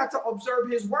 because you got to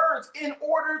observe his words in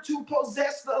order to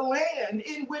possess the land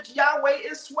in which Yahweh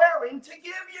is swearing to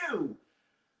give you.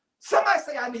 Somebody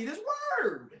say, I need his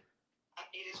word.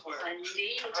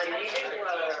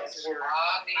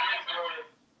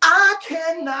 I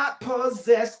cannot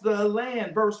possess the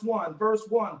land. Verse 1,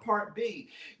 part B.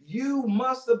 You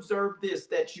must observe this,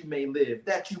 that you may live,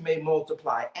 that you may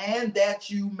multiply, and that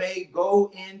you may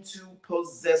go into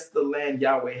possess the land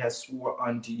Yahweh has swore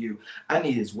unto you. I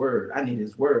need his word. I need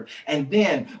his word. And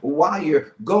then while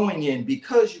you're going in,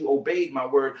 because you obeyed my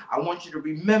word, I want you to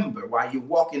remember while you're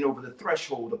walking over the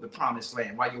threshold of the promised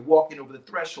land, while you're walking over the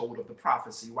threshold of the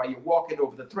prophecy, while you're walking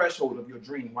over the threshold of your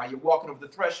dream, while you're walking over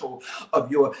the threshold of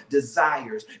your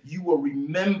desires, you will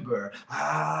remember,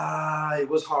 it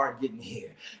was hard getting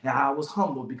here. Now, I was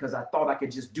humbled because I thought I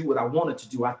could just do what I wanted to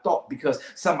do. I thought because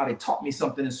somebody taught me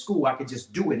something in school, I could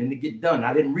just do it and to get done.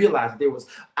 I didn't realize there was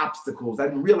obstacles. I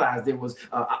didn't realize there was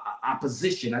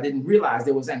opposition. I didn't realize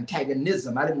there was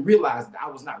antagonism. I didn't realize that I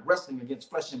was not wrestling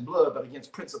against flesh and blood, but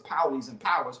against principalities and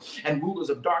powers and rulers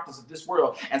of darkness of this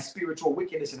world and spiritual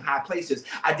wickedness in high places.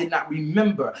 I did not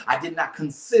remember. I did not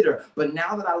consider. But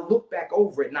now that I look back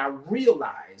over it and I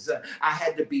realize I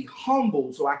had to be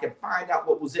humbled so I could find out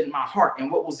what was in my heart. And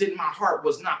what was in my heart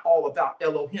was not all about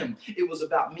Elohim. It was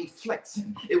about me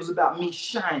flexing. It was about me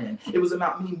shining. It was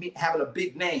about me having a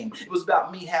big name. It was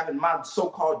about me having my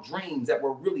so-called dreams that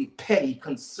were really petty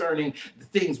concerning the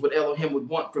things what Elohim would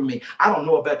want from me. I don't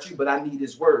know about you, but I need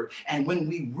his word. And when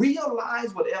we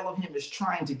realize what Elohim is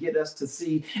trying to get us to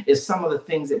see is some of the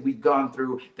things that we've gone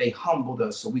through, they humbled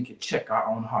us so we could check our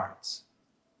own hearts.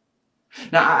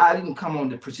 Now, I didn't come on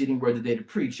the preceding word today to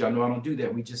preach. Y'all know I don't do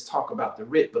that. We just talk about the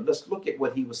writ. But let's look at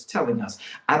what he was telling us.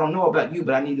 I don't know about you,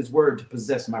 but I need his word to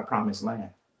possess my promised land.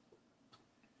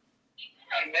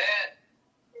 Amen.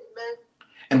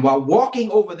 And while walking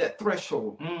over that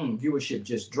threshold, viewership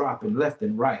just dropping left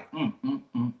and right.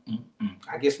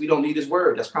 I guess we don't need his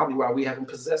word. That's probably why we haven't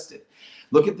possessed it.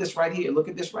 Look at this right here. Look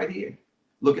at this right here.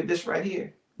 Look at this right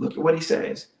here. Look at what he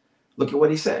says. Look at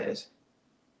what he says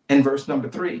in verse number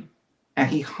 3. And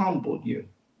he humbled you.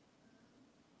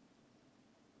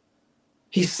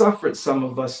 He suffered some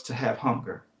of us to have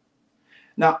hunger.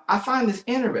 Now, I find this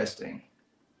interesting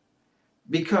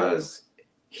because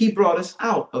he brought us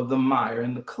out of the mire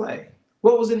and the clay.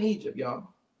 What was in Egypt, y'all?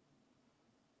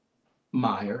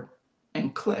 Mire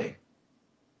and clay.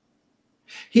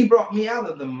 He brought me out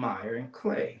of the mire and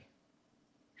clay.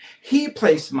 He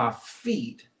placed my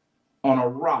feet on a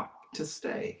rock to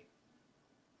stay.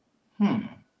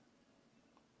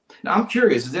 Now, I'm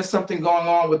curious, is there something going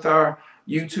on with our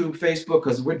YouTube, Facebook?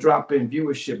 Because we're dropping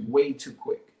viewership way too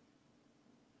quick.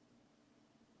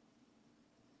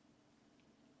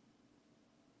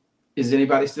 Is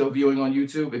anybody still viewing on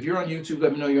YouTube? If you're on YouTube,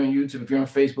 let me know you're on YouTube. If you're on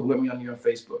Facebook, let me know you're on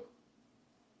Facebook.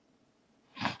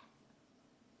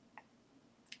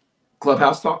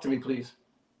 Clubhouse, talk to me, please.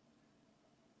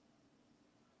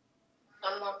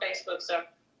 I'm on Facebook, sir.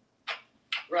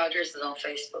 Rogers is on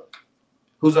Facebook.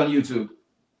 Who's on YouTube?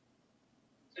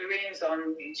 Serene's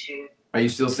on YouTube. Are you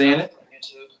still seeing it?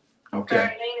 YouTube. Okay.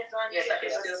 Darlene is on yes, I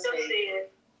can still see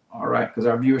it. All right, because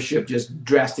our viewership just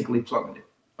drastically plummeted.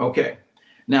 Okay.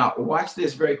 Now, watch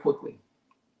this very quickly.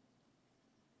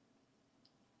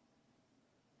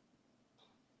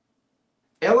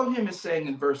 Elohim is saying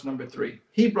in verse number 3,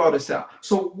 he brought us out.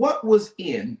 So what was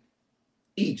in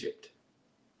Egypt?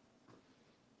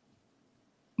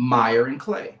 Mire and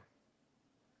clay,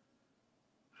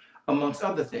 amongst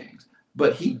other things.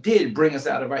 But he did bring us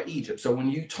out of our Egypt. So when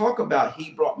you talk about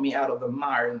he brought me out of the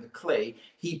mire and the clay,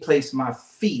 he placed my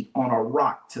feet on a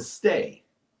rock to stay.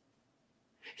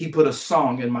 He put a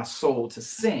song in my soul to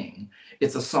sing.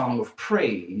 It's a song of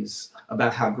praise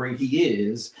about how great he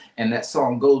is. And that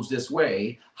song goes this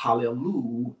way,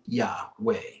 hallelujah,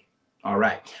 Yahweh. All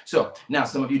right. So now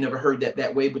some of you never heard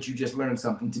that way, but you just learned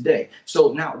something today.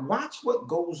 So now watch what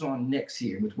goes on next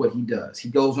here with what he does. He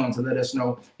goes on to let us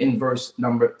know in verse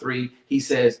number 3. He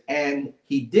says, and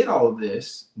he did all of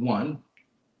this, 1,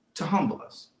 to humble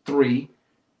us. 3,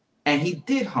 and he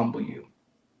did humble you.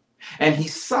 And he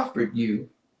suffered you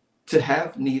to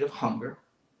have need of hunger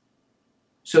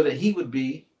so that he would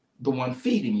be the one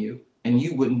feeding you and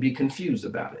you wouldn't be confused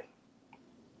about it.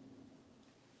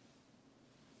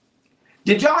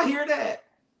 Did y'all hear that?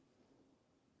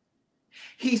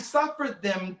 He suffered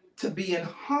them to be in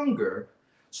hunger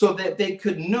so that they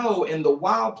could know in the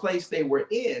wild place they were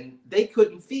in, they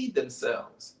couldn't feed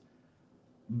themselves.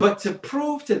 But to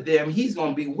prove to them, he's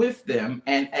going to be with them.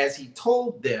 And as he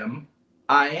told them,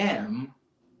 I am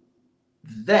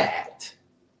that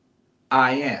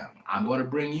I am. I'm going to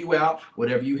bring you out.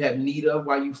 Whatever you have need of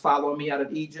while you follow me out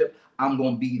of Egypt, I'm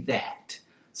going to be that.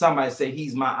 Somebody say,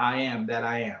 he's my I am that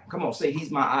I am. Come on, say,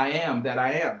 he's my I am that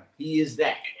I am. He is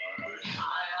that.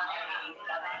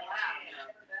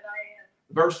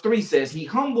 Verse 3 says, he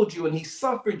humbled you and he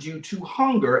suffered you to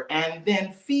hunger and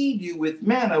then feed you with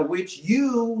manna, which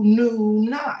you knew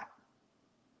not.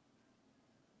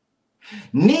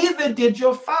 Neither did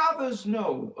your fathers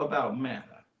know about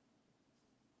manna,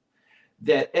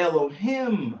 that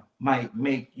Elohim might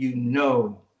make you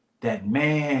know that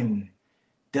man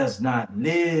does not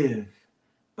live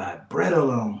by bread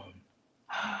alone,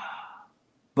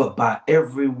 but by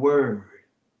every word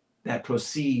that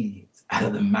proceeds out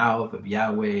of the mouth of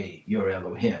Yahweh, your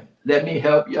Elohim. Let me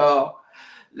help y'all.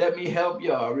 Let me help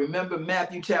y'all. Remember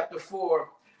Matthew chapter 4,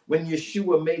 when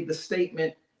Yeshua made the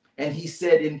statement and he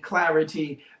said in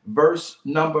clarity, verse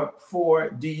number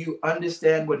 4, do you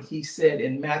understand what he said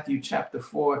in Matthew chapter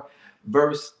 4,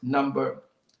 verse number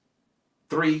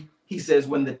 3? He says,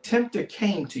 when the tempter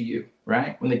came to you,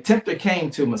 right? When the tempter came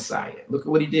to Messiah, look at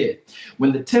what he did.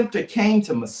 When the tempter came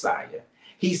to Messiah,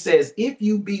 he says, if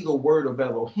you be the word of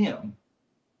Elohim,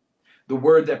 the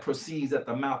word that proceeds at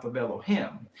the mouth of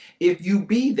Elohim, if you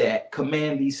be that,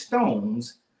 command these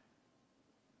stones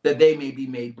that they may be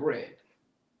made bread.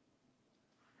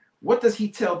 What does he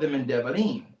tell them in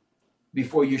Devarim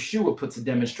before Yeshua puts a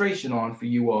demonstration on for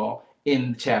you all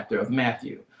in the chapter of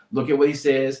Matthew? Look at what he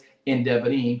says in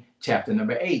Devarim chapter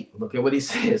number 8. Look at what he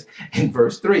says in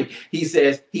verse 3. He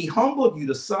says, he humbled you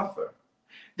to suffer,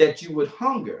 that you would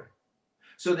hunger,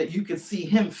 so that you could see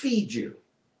him feed you.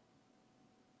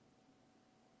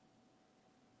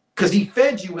 Because he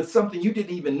fed you with something you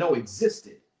didn't even know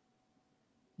existed.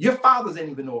 Your fathers didn't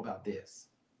even know about this.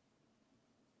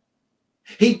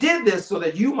 He did this so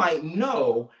that you might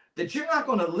know that you're not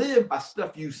going to live by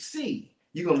stuff you see.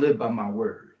 You're going to live by my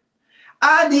word.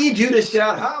 I need you to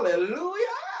shout hallelujah.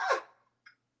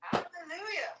 Hallelujah.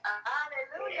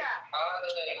 Hallelujah.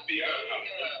 Hallelujah.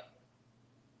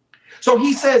 So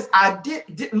he says, I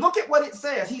did. Look at what it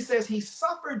says. He says, he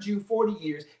suffered you 40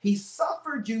 years. He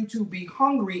suffered you to be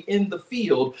hungry in the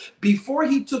field before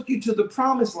he took you to the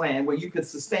promised land where you could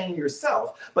sustain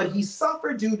yourself. But he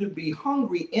suffered you to be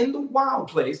hungry in the wild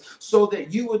place so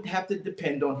that you would have to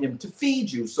depend on him to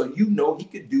feed you. So you know he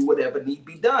could do whatever need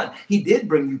be done. He did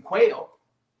bring you quail.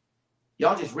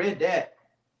 Y'all just read that.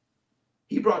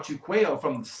 He brought you quail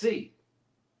from the sea.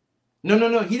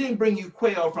 No. He didn't bring you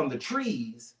quail from the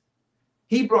trees.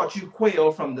 He brought you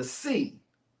quail from the sea.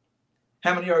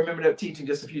 How many of y'all remember that teaching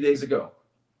just a few days ago?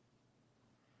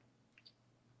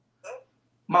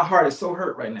 My heart is so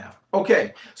hurt right now.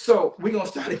 Okay, so we're gonna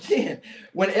start again.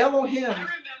 When Elohim,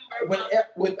 when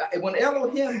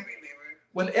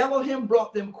Elohim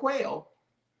brought them quail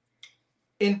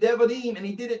in Devarim, and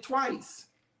he did it twice.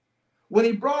 When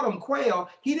he brought them quail,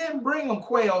 he didn't bring them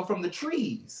quail from the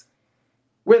trees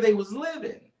where they was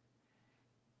living.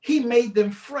 He made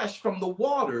them fresh from the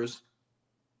waters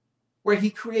where he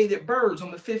created birds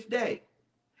on the 5th day.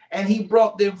 And he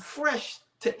brought them fresh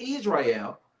to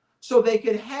Israel so they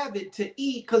could have it to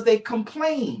eat, because they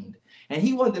complained. And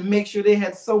he wanted to make sure they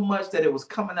had so much that it was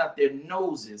coming out their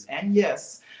noses. And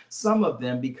yes, some of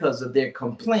them, because of their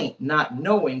complaint, not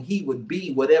knowing he would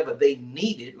be whatever they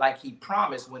needed, like he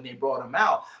promised when they brought him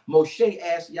out. Moshe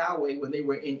asked Yahweh when they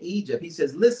were in Egypt, he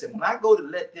says, listen, when I go to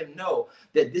let them know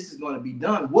that this is going to be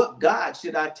done, what God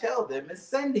should I tell them is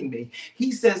sending me?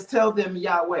 He says, tell them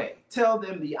Yahweh, tell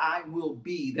them the I will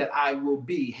be that I will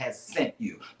be has sent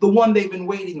you. The one they've been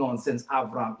waiting on since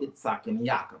Abraham, Isaac, and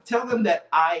Jacob. Tell them that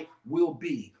I will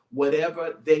be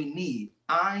whatever they need.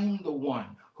 I'm the one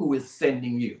who is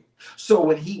sending you. So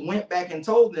when he went back and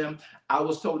told them, I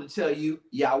was told to tell you,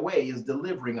 Yahweh is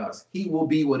delivering us. He will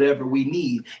be whatever we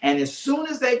need. And as soon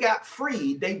as they got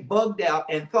freed, they bugged out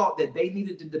and thought that they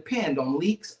needed to depend on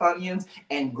leeks, onions,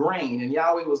 and grain. And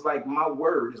Yahweh was like, my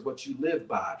word is what you live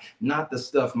by, not the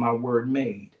stuff my word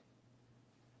made.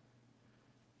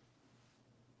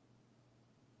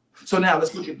 So now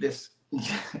let's look at this.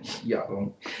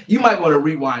 Y'all, you might want to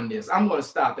rewind this. I'm going to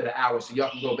stop at an hour so y'all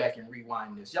can go back and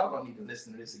rewind this. Y'all going to need to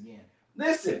listen to this again.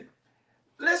 Listen.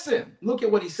 Look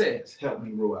at what he says. Help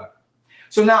me, Ruach.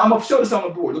 So now I'm going to show this on the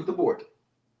board. Look at the board.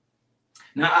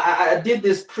 Now, I did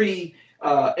this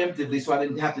preemptively, so I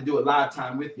didn't have to do it live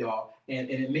time with y'all. And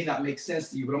it may not make sense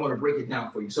to you, but I'm going to break it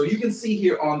down for you. So you can see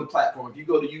here on the platform, if you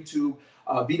go to YouTube,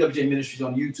 VWJ Ministries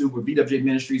on YouTube or VWJ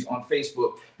Ministries on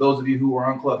Facebook, those of you who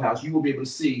are on Clubhouse, you will be able to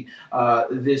see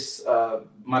this,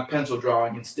 my pencil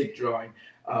drawing and stick drawing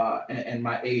and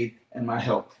my aid and my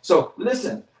help. So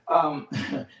listen,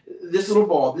 this little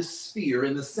ball, this sphere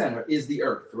in the center is the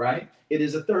earth, right? It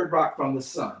is a third rock from the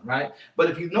sun, right? But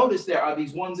if you notice, there are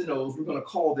these ones and O's. We're going to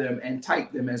call them and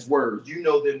type them as words. You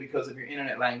know them because of your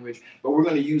internet language, but we're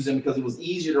going to use them because it was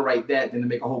easier to write that than to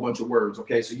make a whole bunch of words,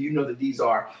 okay? So you know that these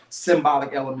are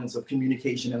symbolic elements of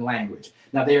communication and language.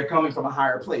 Now, they are coming from a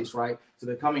higher place, right? So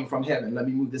they're coming from heaven. Let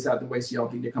me move this out the way so y'all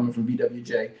think they're coming from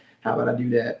VWJ. How about I do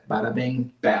that? Bada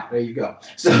bing, bow. There you go.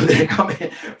 So they're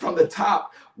coming from the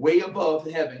top, way above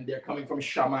heaven. They're coming from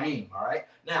Shamayim, all right?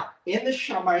 Now, in the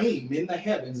Shamayim, in the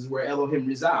heavens, is where Elohim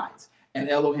resides. And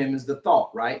Elohim is the thought,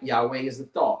 right? Yahweh is the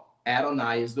thought.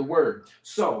 Adonai is the word.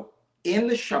 So in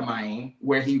the Shamayim,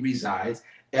 where he resides,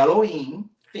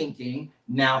 Elohim, thinking,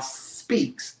 now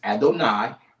speaks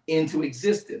Adonai into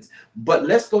existence. But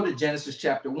let's go to Genesis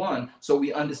chapter 1 so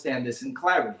we understand this in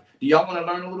clarity. Do y'all want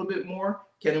to learn a little bit more?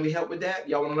 Can we help with that?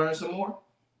 Y'all want to learn some more?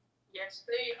 Yes,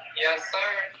 please. Yes,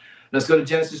 sir. Let's go to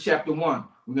Genesis chapter 1.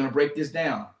 We're going to break this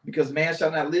down. Because man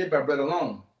shall not live by bread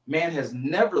alone. Man has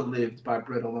never lived by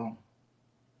bread alone.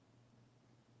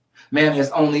 Man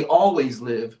has only always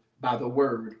lived by the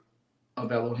word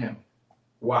of Elohim.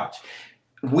 Watch.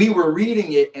 We were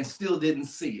reading it and still didn't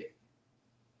see it.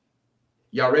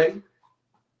 Y'all ready?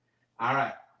 All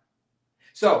right.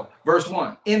 So, verse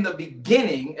 1. In the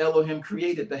beginning, Elohim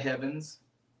created the heavens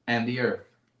and the earth.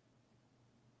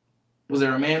 Was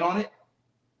there a man on it?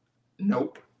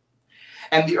 Nope.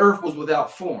 And the earth was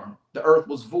without form. The earth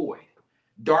was void.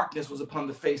 Darkness was upon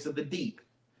the face of the deep.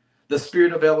 The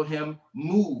spirit of Elohim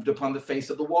moved upon the face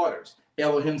of the waters.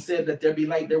 Elohim said, let there be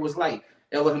light. There was light.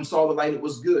 Elohim saw the light. It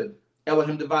was good.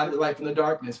 Elohim divided the light from the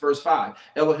darkness. Verse 5.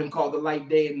 Elohim called the light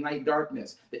day and night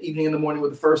darkness. The evening and the morning were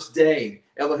the first day.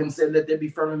 Elohim said, let there be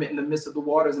firmament in the midst of the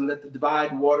waters, and let the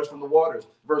divide waters from the waters.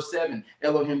 Verse 7.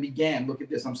 Elohim began. Look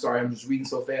at this. I'm sorry. I'm just reading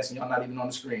so fast and y'all not even on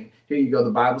the screen. Here you go. The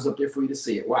Bible's up there for you to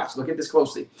see it. Watch. Look at this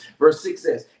closely. Verse 6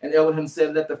 says, and Elohim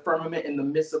said, let the firmament in the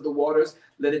midst of the waters,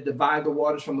 let it divide the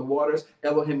waters from the waters.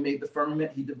 Elohim made the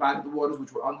firmament. He divided the waters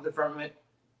which were under the firmament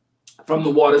from the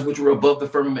waters which were above the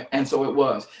firmament, and so it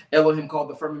was. Elohim called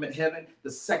the firmament heaven.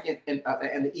 The second and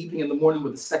the evening and the morning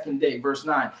were the second day. Verse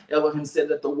 9. Elohim said,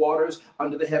 let the waters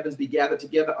under the heavens be gathered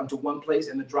together unto one place,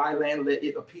 and the dry land let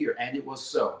it appear, and it was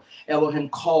so. Elohim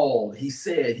called. He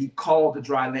said, he called the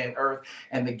dry land earth,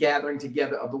 and the gathering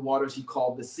together of the waters he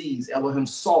called the seas. Elohim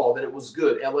saw that it was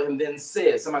good. Elohim then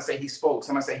said, somebody say he spoke.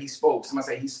 Somebody say he spoke. Somebody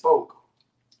say he spoke.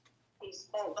 He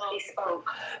spoke. He spoke.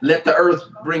 Let the earth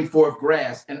bring forth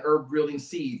grass, and herb yielding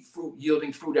seed, fruit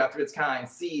yielding fruit after its kind,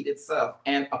 seed itself,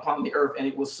 and upon the earth, and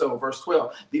it was so. Verse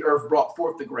 12, the earth brought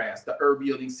forth the grass, the herb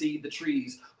yielding seed, the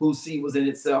trees, whose seed was in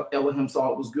itself. Elohim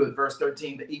saw it was good. Verse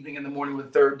 13, the evening and the morning were the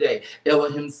third day.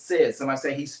 Elohim said, somebody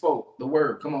say he spoke the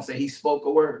word. Come on, say he spoke a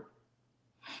word.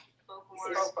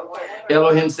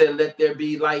 Elohim said, let there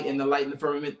be light, and the light in the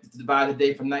firmament divided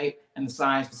day from night, and the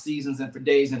signs for seasons and for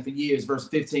days and for years. Verse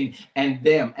 15, and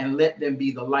let them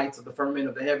be the lights of the firmament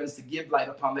of the heavens to give light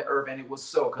upon the earth. And it was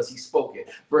so, because he spoke it.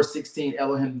 Verse 16,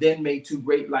 Elohim then made two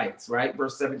great lights, right?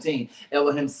 Verse 17,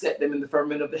 Elohim set them in the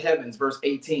firmament of the heavens. Verse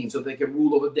 18, so they can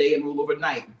rule over day and rule over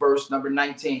night. Verse number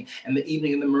 19, and the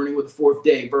evening and the morning were the fourth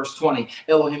day. Verse 20,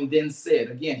 Elohim then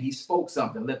said, again, he spoke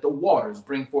something, let the waters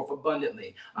bring forth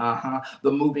abundantly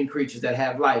the moving creatures that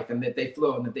have life, and that they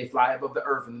flow, and that they fly above the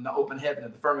earth and in the open heaven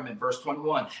of the firmament. Verse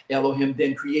 21, Elohim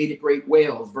then created great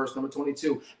whales. Verse number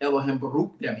 22, Elohim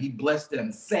baruched them, he blessed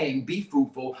them, saying, be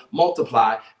fruitful,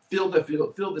 multiply, fill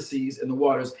the seas and the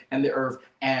waters and the earth,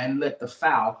 and let the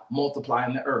fowl multiply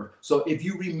in the earth. So if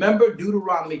you remember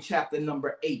Deuteronomy chapter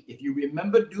number 8,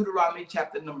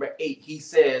 he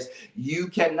says, you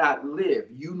cannot live.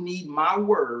 You need my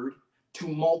word to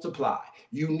multiply.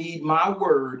 You need my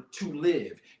word to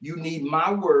live. You need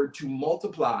my word to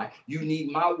multiply. You need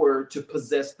my word to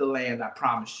possess the land. I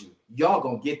promise you. Y'all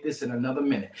gonna get this in another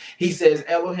minute. He says,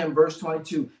 Elohim, verse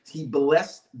 22, he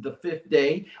blessed the fifth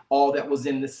day, all that was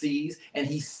in the seas, and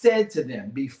he said to them,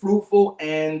 be fruitful,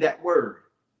 and that word,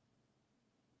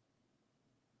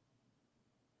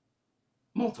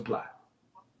 multiply.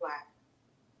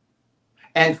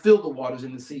 And fill the waters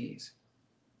in the seas.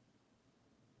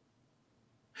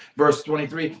 Verse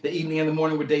 23, the evening and the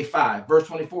morning were day 5. Verse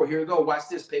 24, here we go. Watch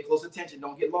this. Pay close attention.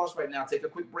 Don't get lost right now. Take a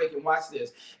quick break and watch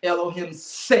this. Elohim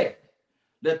said,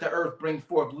 let the earth bring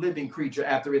forth living creature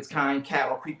after its kind,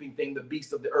 cattle, creeping thing, the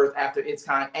beast of the earth after its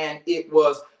kind. And it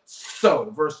was so.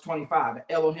 Verse 25,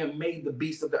 Elohim made the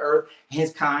beast of the earth,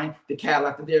 his kind, the cattle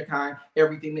after their kind,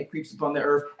 everything that creeps upon the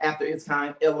earth after its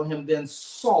kind. Elohim then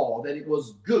saw that it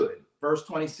was good. Verse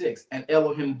 26, and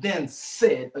Elohim then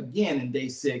said again in day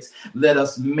 6, let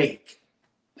us make.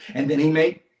 And then he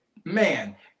made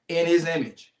man in his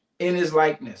image, in his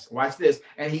likeness. Watch this.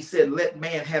 And he said, let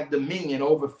man have dominion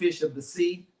over fish of the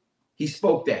sea. He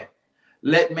spoke that.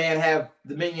 Let man have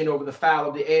dominion over the fowl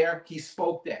of the air. He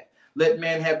spoke that. Let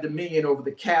man have dominion over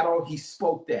the cattle. He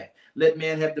spoke that. Let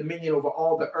man have dominion over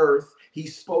all the earth. He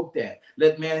spoke that.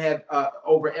 Let man have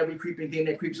over every creeping thing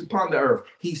that creeps upon the earth.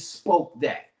 He spoke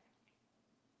that.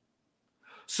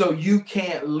 So you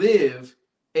can't live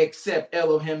except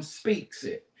Elohim speaks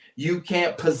it. You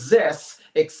can't possess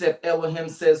except Elohim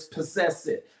says possess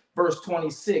it. Verse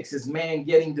 26 is man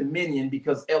getting dominion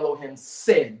because Elohim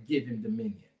said give him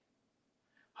dominion.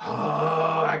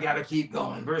 Oh, I got to keep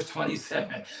going. Verse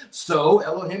 27. So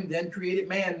Elohim then created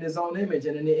man in his own image,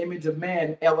 and in the image of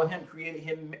man, Elohim created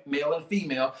him male and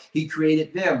female. He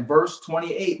created them. Verse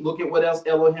 28. Look at what else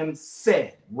Elohim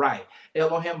said. Right.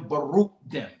 Elohim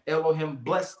baruched them. Elohim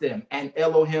blessed them. And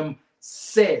Elohim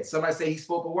said. Somebody say he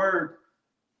spoke a word.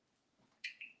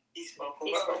 He spoke a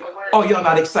word. Oh, y'all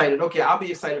not excited. Okay, I'll be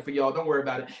excited for y'all. Don't worry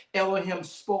about it. Elohim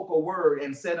spoke a word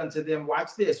and said unto them,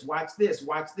 watch this, watch this,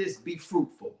 watch this. Be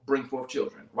fruitful. Bring forth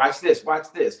children. Watch this, watch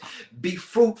this. Be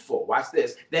fruitful. Watch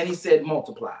this. Then he said,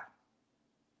 multiply.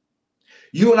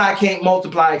 You and I can't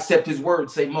multiply except his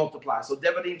word say multiply. So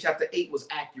Devarim chapter 8 was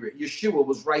accurate. Yeshua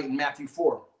was right in Matthew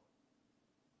 4.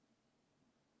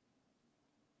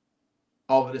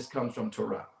 All of this comes from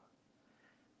Torah.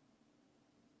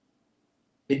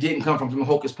 It didn't come from some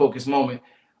hocus pocus moment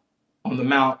on the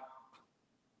mount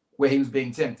where he was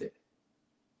being tempted.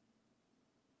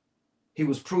 He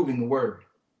was proving the word.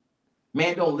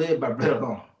 Man don't live by bread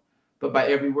alone, but by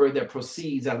every word that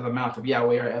proceeds out of the mouth of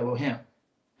Yahweh or Elohim.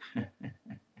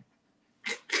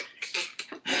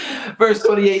 Verse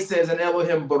 28 says, and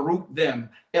Elohim baruched them.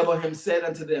 Elohim said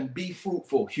unto them, be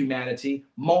fruitful, humanity,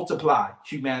 multiply,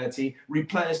 humanity,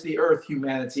 replenish the earth,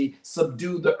 humanity,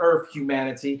 subdue the earth,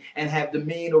 humanity, and have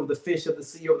dominion over the fish of the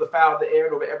sea, over the fowl of the air,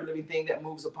 and over every living thing that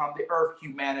moves upon the earth,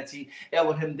 humanity.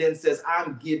 Elohim then says,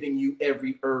 I'm giving you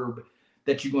every herb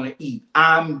that you're going to eat.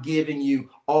 I'm giving you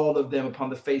all of them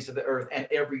upon the face of the earth, and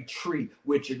every tree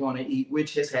which you're going to eat,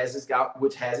 which has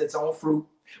its own fruit,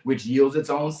 which yields its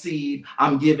own seed.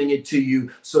 I'm giving it to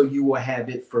you so you will have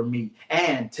it for me.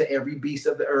 And to every beast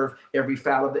of the earth, every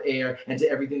fowl of the air, and to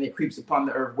everything that creeps upon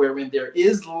the earth, wherein there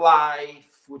is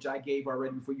life, which I gave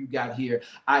already before you got here.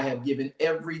 I have given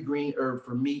every green herb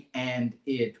for meat, and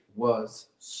it was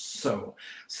so.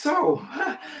 So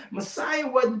Messiah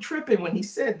wasn't tripping when he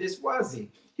said this, was he?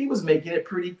 He was making it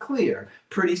pretty clear,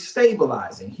 pretty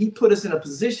stabilizing. He put us in a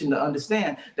position to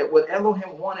understand that what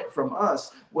Elohim wanted from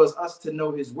us was us to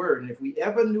know his word. And if we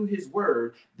ever knew his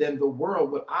word, then the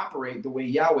world would operate the way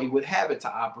Yahweh would have it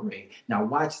to operate. Now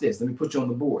watch this. Let me put you on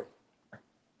the board.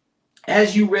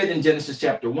 As you read in Genesis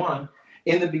chapter 1,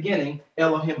 in the beginning,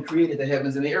 Elohim created the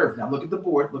heavens and the earth. Now look at the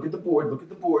board, look at the board, look at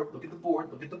the board, look at the board,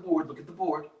 look at the board, look at the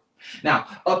board. Now,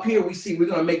 up here we see we're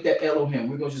going to make that Elohim.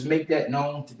 We're going to just make that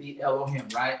known to be Elohim,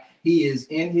 right? He is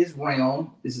in his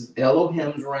realm. This is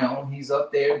Elohim's realm. He's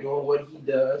up there doing what he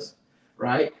does,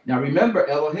 right? Now, remember,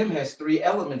 Elohim has three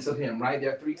elements of him, right?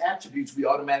 There are three attributes we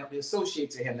automatically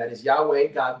associate to him. That is Yahweh,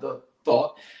 God the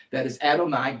thought. That is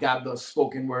Adonai, God the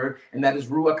spoken word. And that is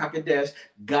Ruach HaKodesh,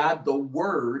 God the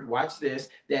word. Watch this.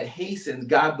 That hastens,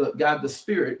 God the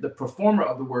spirit, the performer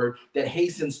of the word, that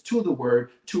hastens to the word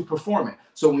to perform it.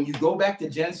 So when you go back to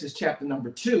Genesis chapter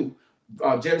number 2,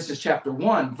 Genesis chapter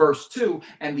 1, verse 2,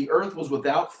 and the earth was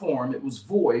without form, it was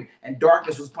void, and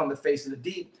darkness was upon the face of the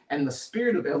deep, and the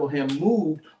spirit of Elohim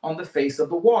moved on the face of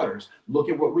the waters. Look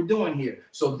at what we're doing here.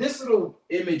 So this little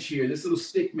image here, this little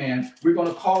stick man, we're going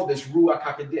to call this Ruach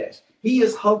HaKodesh. He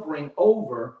is hovering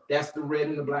over, that's the red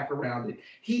and the black around it.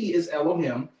 He is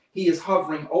Elohim. He is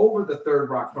hovering over the third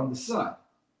rock from the sun.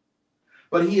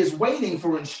 But he is waiting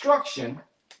for instruction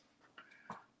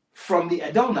from the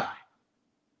Adonai.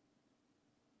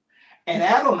 And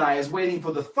Adonai is waiting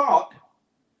for the thought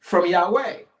from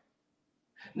Yahweh.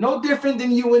 No different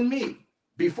than you and me.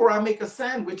 Before I make a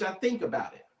sandwich, I think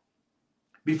about it.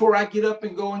 Before I get up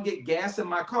and go and get gas in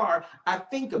my car, I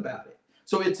think about it.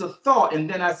 So it's a thought, and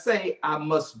then I say, I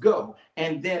must go.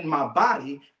 And then my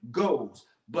body goes.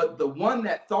 But the one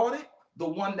that thought it, the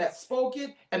one that spoke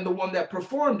it, and the one that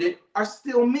performed it are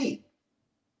still me.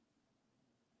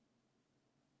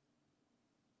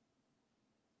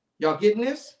 Y'all getting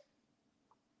this?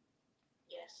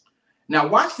 Now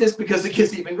watch this because it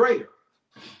gets even greater.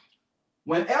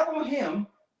 When Elohim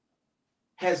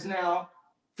has now,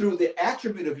 through the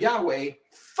attribute of Yahweh,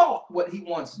 thought what he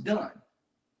wants done,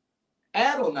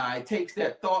 Adonai takes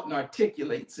that thought and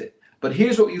articulates it. But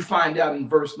here's what you find out in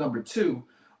verse number 2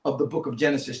 of the book of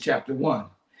Genesis chapter 1.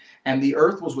 And the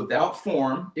earth was without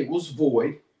form, it was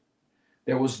void.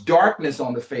 There was darkness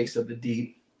on the face of the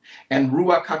deep, and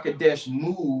Ruach HaKodesh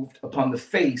moved upon the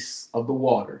face of the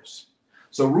waters.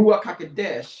 So Ruach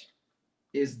HaKodesh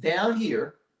is down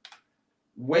here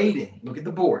waiting. Look at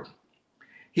the board.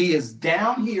 He is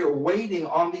down here waiting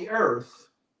on the earth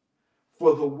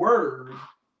for the word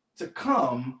to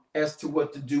come as to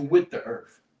what to do with the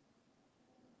earth.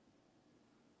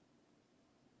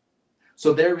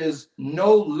 So there is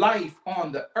no life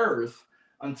on the earth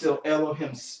until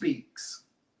Elohim speaks.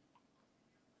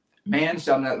 Man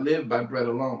shall not live by bread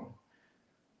alone.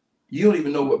 You don't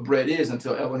even know what bread is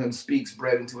until Elohim speaks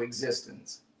bread into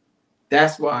existence.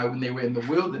 That's why when they were in the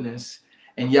wilderness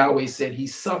and Yahweh said he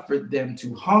suffered them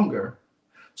to hunger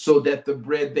so that the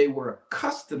bread they were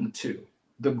accustomed to,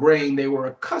 the grain they were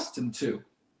accustomed to,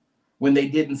 when they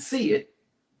didn't see it,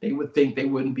 they would think they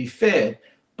wouldn't be fed.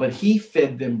 But he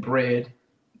fed them bread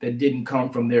that didn't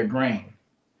come from their grain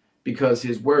because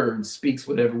his word speaks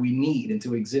whatever we need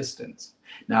into existence.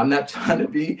 Now, I'm not trying to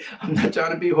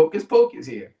be hocus pocus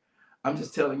here. I'm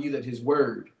just telling you that his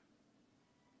word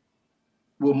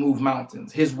will move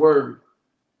mountains. His word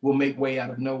will make way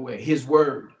out of no way. His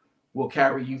word will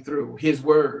carry you through. His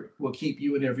word will keep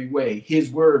you in every way. His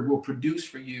word will produce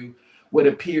for you what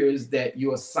appears that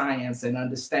your science and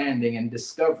understanding and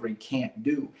discovery can't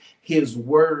do. His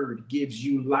word gives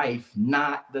you life,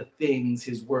 not the things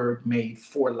his word made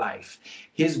for life.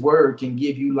 His word can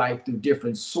give you life through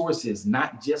different sources,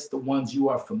 not just the ones you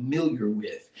are familiar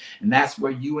with. And that's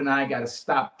where you and I got to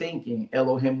stop thinking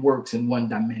Elohim works in one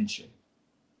dimension.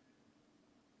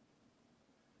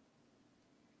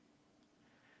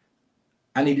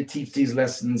 I need to teach these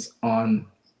lessons on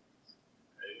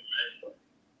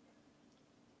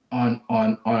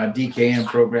our DKM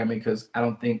programming because I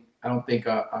don't think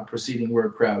our Proceeding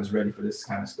Word crowd is ready for this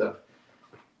kind of stuff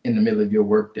in the middle of your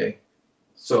workday.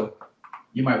 So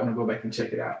you might want to go back and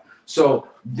check it out. So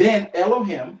then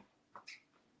Elohim,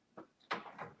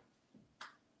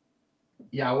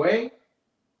 Yahweh,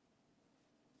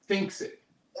 thinks it.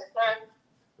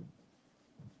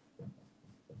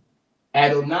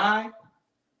 Adonai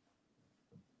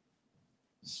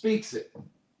speaks it.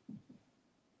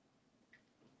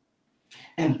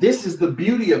 And this is the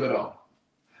beauty of it all.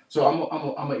 So I'm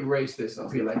gonna erase this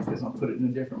up here like this. I'll put it in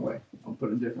a different way.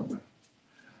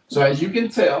 So as you can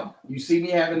tell, you see me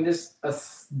having this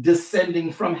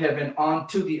descending from heaven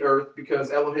onto the earth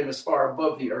because Elohim is far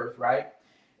above the earth, right?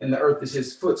 And the earth is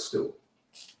his footstool.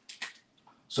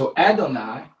 So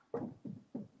Adonai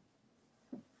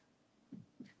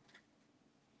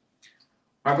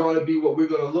are going to be what we're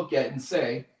going to look at and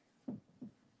say,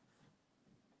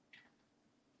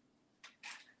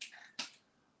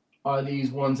 are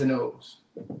these ones and O's.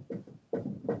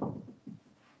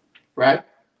 Right?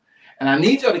 And I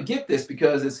need y'all to get this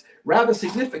because it's rather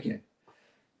significant.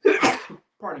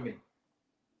 Pardon me.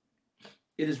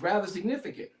 It is rather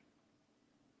significant.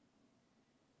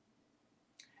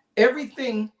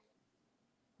 Everything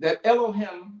that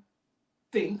Elohim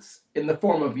thinks in the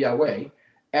form of Yahweh,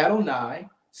 Adonai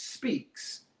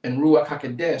speaks and Ruach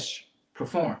HaKodesh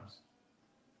performs.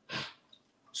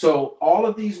 So all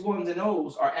of these ones and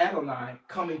O's are Adonai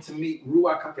coming to meet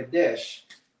Ruach HaKodesh,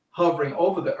 hovering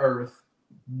over the earth,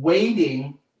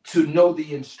 waiting to know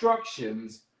the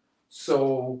instructions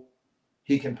so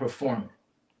he can perform it.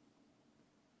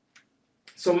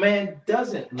 So man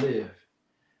doesn't live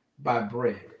by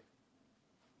bread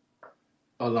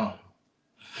alone,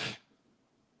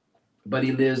 but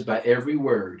he lives by every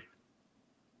word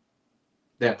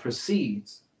that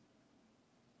proceeds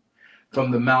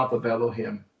from the mouth of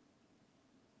Elohim.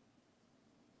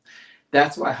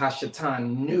 That's why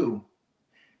Hashatan knew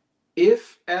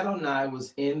if Adonai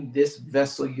was in this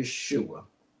vessel Yeshua,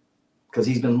 because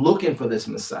he's been looking for this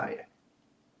Messiah,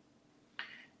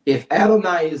 if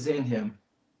Adonai is in him,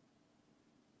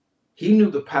 he knew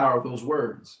the power of those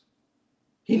words.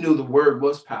 He knew the word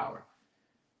was power.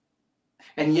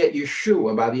 And yet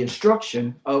Yeshua, by the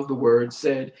instruction of the word,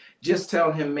 said, just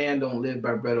tell him man don't live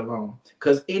by bread alone.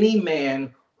 Because any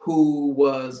man who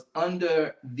was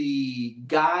under the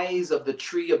guise of the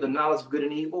tree of the knowledge of good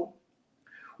and evil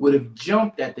would have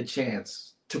jumped at the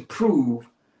chance to prove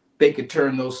they could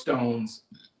turn those stones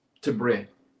to bread.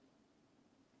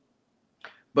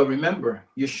 But remember,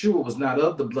 Yeshua was not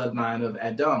of the bloodline of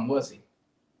Adam, was he?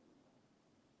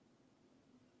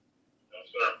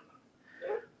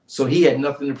 So he had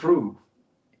nothing to prove.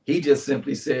 He just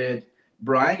simply said,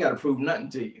 bro, I ain't got to prove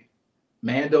nothing to you.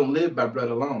 Man don't live by bread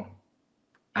alone.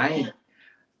 I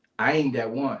ain't that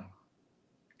one.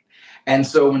 And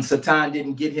so when Satan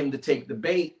didn't get him to take the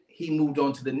bait, he moved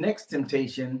on to the next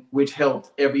temptation, which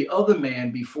helped every other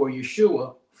man before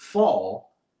Yeshua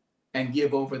fall and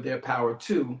give over their power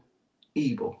to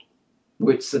evil,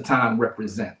 which Satan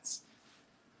represents.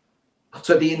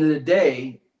 So at the end of the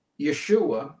day,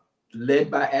 Yeshua,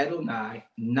 led by Adonai,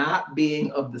 not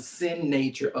being of the sin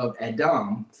nature of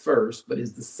Adam first, but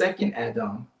is the second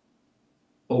Adam,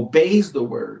 obeys the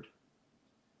word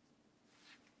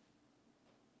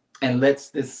and lets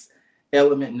this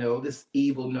element know, this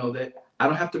evil know, that I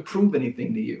don't have to prove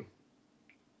anything to you.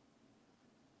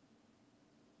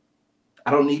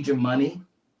 I don't need your money.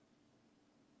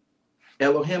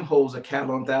 Elohim holds a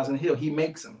cattle on 1,000 hill. He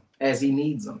makes them as he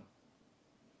needs them.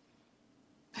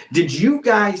 Did you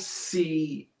guys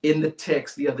see in the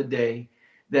text the other day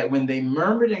that when they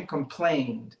murmured and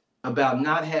complained about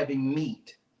not having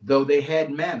meat, though they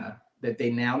had manna that they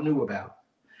now knew about,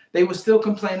 they were still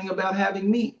complaining about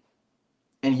having meat?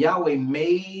 And Yahweh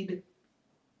made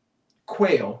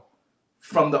quail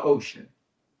from the ocean.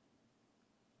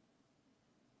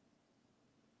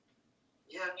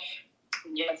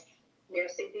 Yes,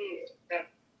 he did. Yeah.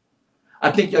 I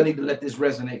think y'all need to let this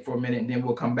resonate for a minute, and then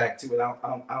we'll come back to it.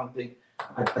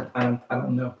 I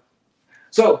don't know.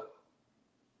 So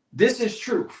this is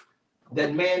truth,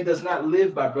 that man does not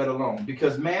live by bread alone,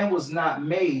 because man was not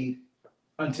made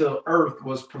until earth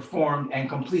was performed and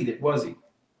completed, was he?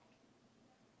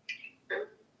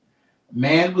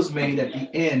 Man was made at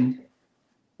the end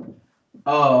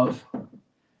of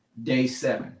day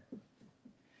 7.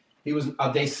 He was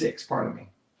day 6, pardon me.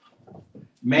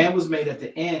 Man was made at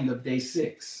the end of day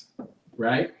 6,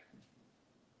 right?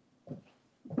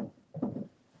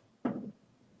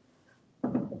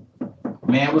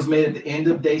 Man was made at the end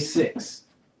of day 6.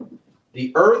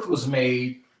 The earth was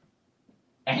made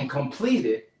and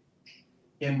completed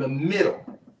in the middle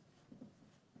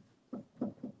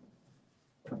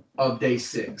of day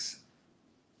 6.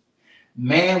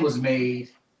 Man was made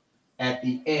at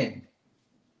the end.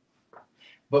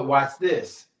 But watch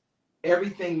this.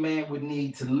 Everything man would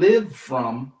need to live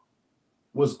from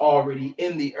was already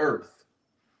in the earth.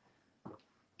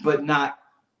 But not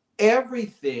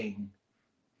everything.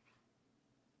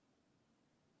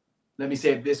 Let me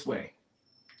say it this way.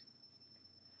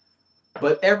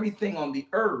 But everything on the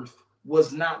earth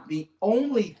was not the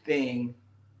only thing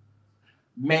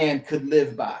man could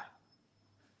live by.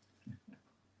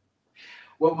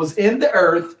 What was in the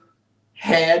earth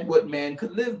had what man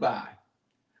could live by.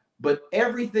 But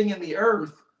everything in the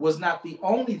earth was not the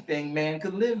only thing man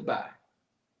could live by.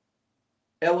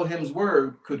 Elohim's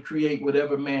word could create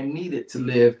whatever man needed to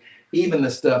live, even the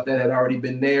stuff that had already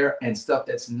been there and stuff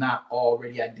that's not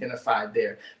already identified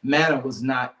there. Manna was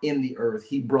not in the earth.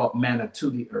 He brought manna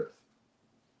to the earth.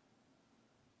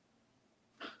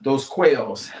 Those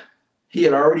quails, he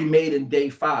had already made in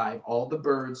day 5 all the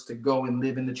birds to go and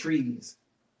live in the trees.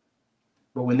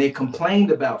 But when they complained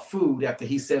about food, after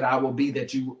he said, I will be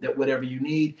that whatever you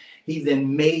need, he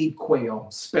then made quail,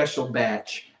 special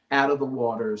batch, out of the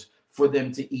waters for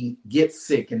them to eat, get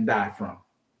sick, and die from.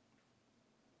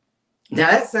 Now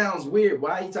that sounds weird.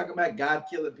 Why are you talking about God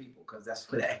killing people? Because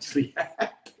that's what actually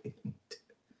happened.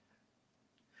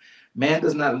 Man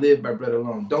does not live by bread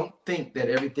alone. Don't think that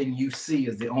everything you see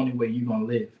is the only way you're going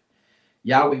to live.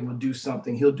 Yahweh will do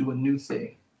something. He'll do a new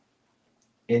thing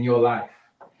in your life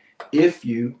if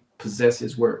you possess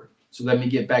his word. So let me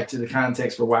get back to the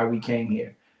context for why we came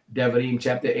here. Devarim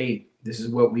chapter 8. This is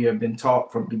what we have been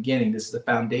taught from the beginning. This is the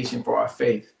foundation for our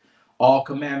faith. All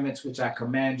commandments which I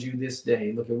command you this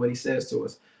day. Look at what he says to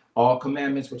us. All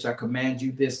commandments which I command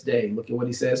you this day. Look at what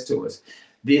he says to us.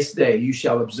 This day you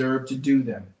shall observe to do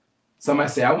them. Somebody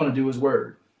say, I want to do his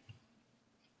word.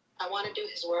 I want to do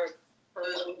his word. I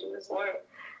want to do his word.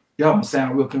 Y'all don't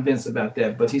sound real convinced about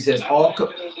that. But he says,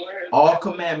 all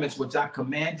commandments which I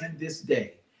command you this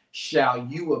day shall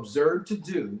you observe to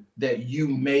do, that you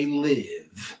may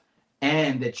live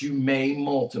and that you may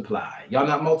multiply. Y'all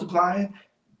not multiplying?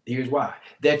 Here's why.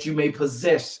 That you may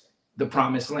possess the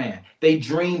promised land. They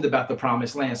dreamed about the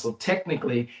promised land. So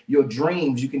technically, your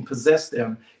dreams, you can possess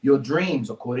them. Your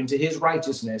dreams, according to his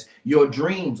righteousness, your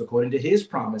dreams, according to his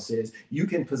promises, you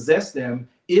can possess them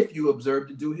if you observe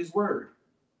to do his word.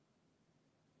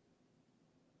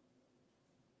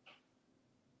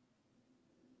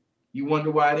 You wonder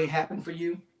why it didn't happen for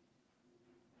you?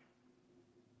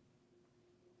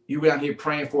 You out here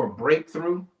praying for a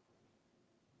breakthrough?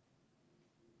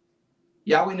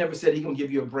 Yahweh never said he's going to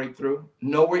give you a breakthrough.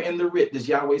 Nowhere in the writ does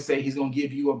Yahweh say he's going to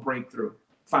give you a breakthrough.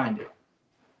 Find it.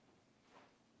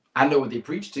 I know what they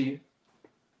preached to you.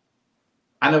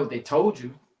 I know what they told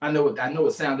you. I know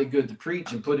it sounded good to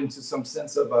preach and put into some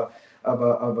sense of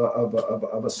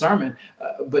a sermon.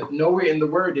 But nowhere in the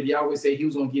word did Yahweh say he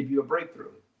was going to give you a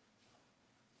breakthrough.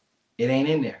 It ain't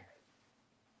in there.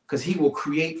 Because he will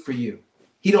create for you.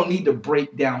 He don't need to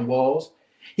break down walls.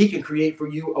 He can create for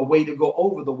you a way to go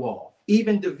over the wall.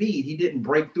 Even David, he didn't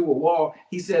break through a wall.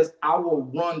 He says, I will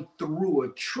run through a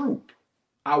troop.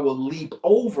 I will leap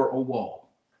over a wall.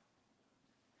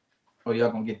 Oh,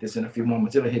 y'all gonna get this in a few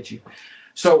moments. It'll hit you.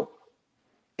 So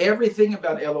everything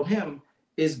about Elohim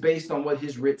is based on what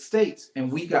his writ states.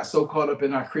 And we got so caught up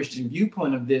in our Christian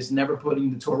viewpoint of this, never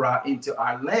putting the Torah into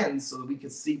our lens so that we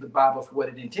could see the Bible for what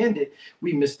it intended,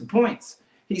 we missed the points.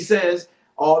 He says,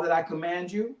 all that I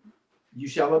command you, you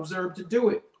shall observe to do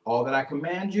it. All that I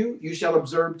command you, you shall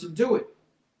observe to do it,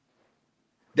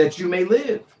 that you may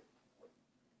live.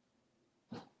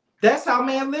 That's how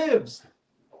man lives.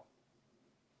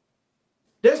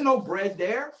 There's no bread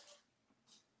there.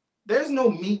 There's no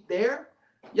meat there.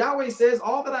 Yahweh says,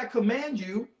 all that I command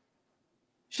you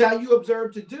shall you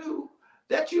observe to do,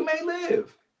 that you may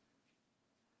live.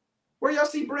 Where y'all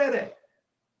see bread at?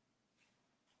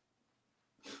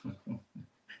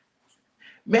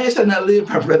 Man shall not live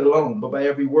by bread alone, but by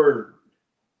every word.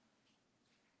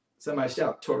 Somebody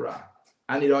shout Torah.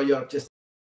 I need all y'all just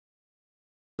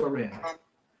Torah in.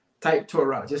 Type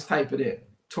Torah. Just type it in.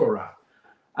 Torah.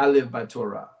 I live by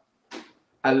Torah.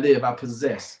 I live, I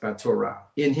possess by Torah.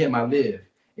 In him I live.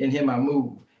 In him I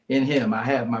move. In him I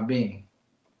have my being.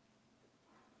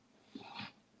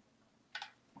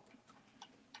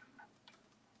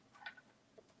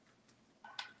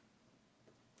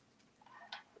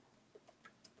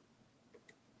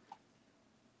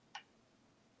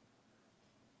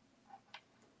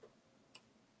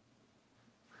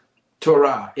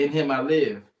 Torah, in him I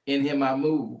live, in him I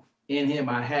move, in him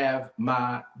I have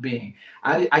my being.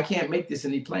 I can't make this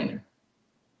any plainer.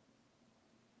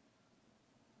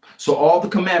 So all the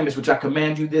commandments which I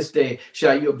command you this day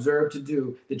shall you observe to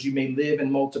do, that you may live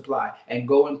and multiply, and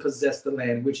go and possess the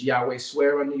land which Yahweh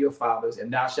sware unto your fathers.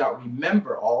 And thou shalt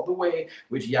remember all the way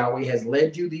which Yahweh has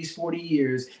led you these 40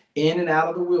 years in and out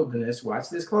of the wilderness.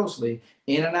 Watch this closely.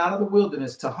 In and out of the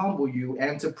wilderness, to humble you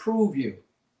and to prove you.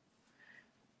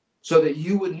 So that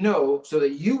you would know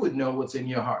what's in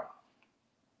your heart.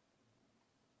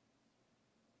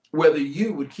 Whether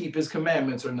you would keep his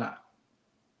commandments or not.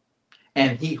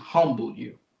 And he humbled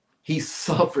you. He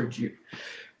suffered you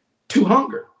to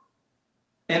hunger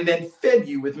and then fed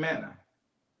you with manna.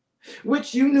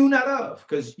 which you knew not of,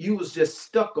 because you was just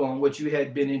stuck on what you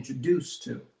had been introduced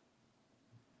to.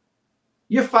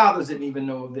 Your fathers didn't even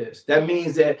know of this. That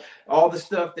means that all the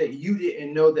stuff that you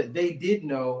didn't know that they did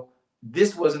know,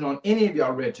 this wasn't on any of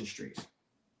your registries.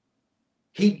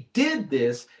 He did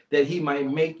this that he might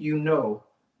make you know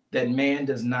that man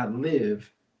does not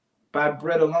live by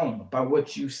bread alone, by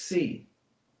what you see,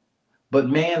 but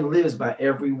man lives by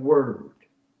every word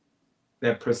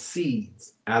that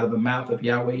proceeds out of the mouth of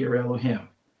Yahweh your Elohim.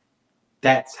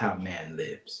 That's how man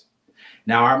lives.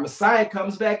 Now our Messiah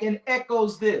comes back and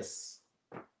echoes this.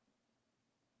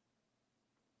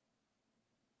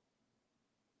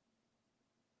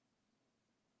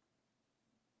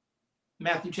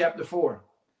 Matthew chapter 4.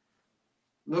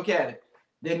 Look at it.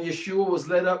 Then Yeshua was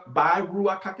led up by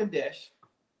Ruach HaKodesh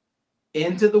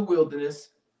into the wilderness.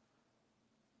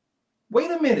 Wait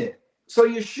a minute. So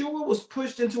Yeshua was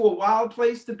pushed into a wild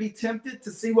place to be tempted to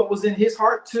see what was in his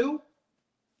heart too?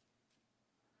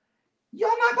 Y'all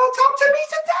not going to talk to me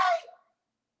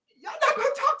today. Y'all not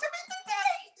going to talk to me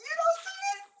today. You don't see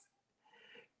this?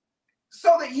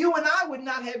 So that you and I would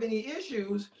not have any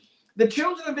issues, the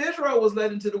children of Israel was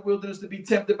led into the wilderness to be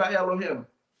tempted by Elohim.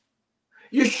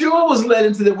 Yeshua was led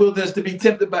into the wilderness to be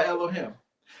tempted by Elohim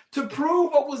to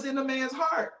prove what was in a man's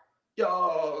heart.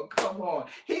 Yo, come on.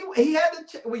 He had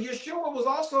to. Well, Yeshua was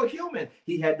also human.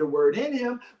 He had the word in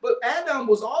him, but Adam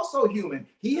was also human.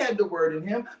 He had the word in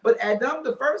him, but Adam,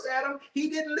 the first Adam, he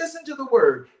didn't listen to the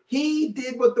word. He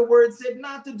did what the word said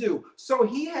not to do. So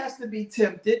he has to be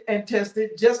tempted and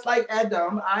tested, just like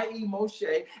Adam, i.e.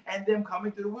 Moshe, and them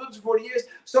coming through the wilderness for 40 years.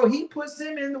 So he puts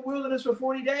him in the wilderness for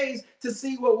 40 days to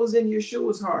see what was in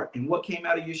Yeshua's heart. And what came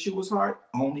out of Yeshua's heart?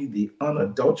 Only the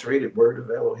unadulterated word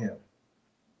of Elohim.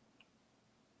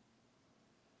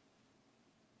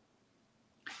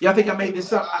 Y'all think I made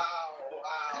this up?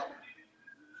 Wow.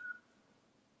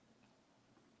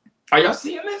 Are y'all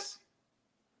seeing this?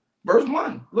 Verse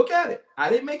 1. Look at it. I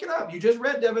didn't make it up. You just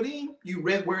read Devarim. You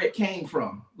read where it came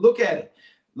from. Look at it.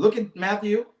 Look at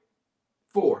Matthew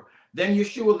 4. Then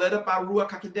Yeshua led up by Ruach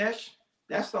HaKodesh.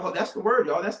 That's the word,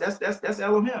 y'all. That's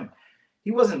Elohim.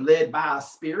 He wasn't led by a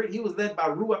spirit. He was led by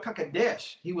Ruach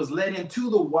HaKodesh. He was led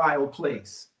into the wild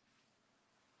place.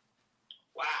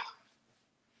 Wow.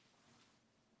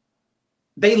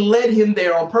 They led him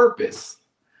there on purpose.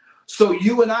 So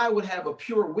you and I would have a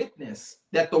pure witness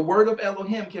that the word of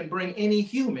Elohim can bring any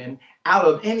human out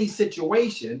of any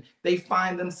situation they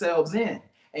find themselves in.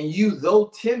 And you,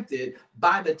 though tempted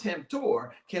by the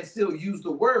tempter, can still use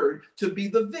the word to be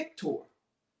the victor.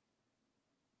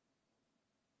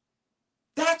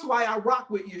 That's why I rock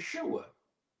with Yeshua,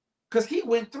 because he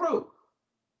went through.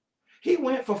 He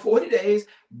went for 40 days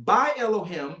by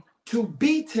Elohim to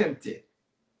be tempted,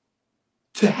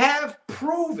 to have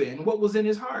proven what was in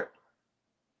his heart.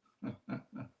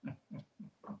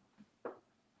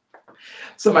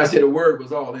 Somebody said the word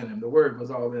was all in him. The word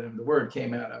was all in him. The word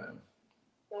came out of him.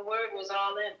 The word was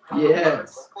all in.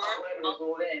 Yes. The word was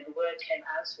all in. The word came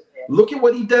out of him. Look at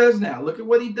what he does now. Look at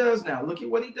what he does now. Look at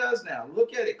what he does now.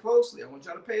 Look at it closely. I want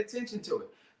y'all to pay attention to it.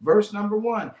 Verse number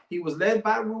 1. He was led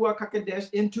by Ruach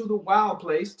HaKodesh into the wild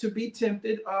place to be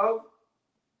tempted of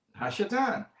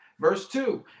Hashatan. Verse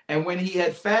 2. And when he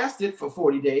had fasted for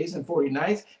 40 days and 40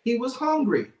 nights, he was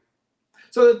hungry.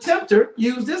 So the tempter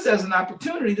used this as an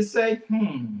opportunity to say,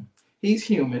 he's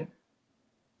human.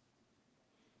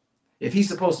 If he's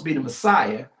supposed to be the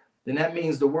Messiah, then that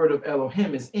means the word of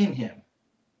Elohim is in him.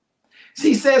 So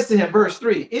he says to him, verse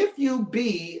 3, if you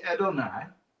be Adonai,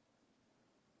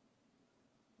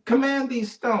 command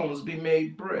these stones be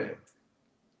made bread.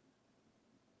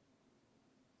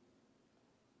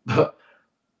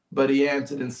 But he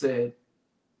answered and said,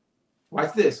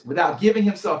 watch this, without giving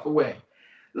himself away.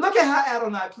 Look at how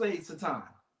Adonai played Satan.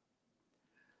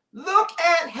 Look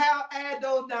at how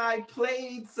Adonai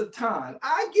played Satan.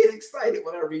 I get excited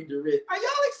when I read the writ. Are y'all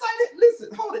excited?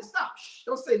 Listen, hold it, stop. Shh,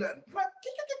 don't say nothing.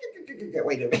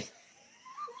 Wait a minute.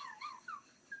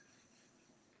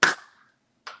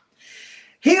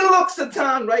 He looks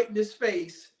Satan right in his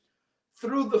face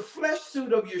through the flesh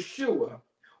suit of Yeshua,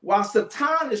 while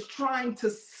Satan is trying to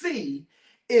see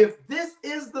if this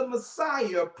is the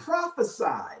Messiah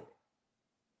prophesied.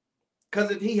 Because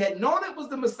if he had known it was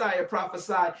the Messiah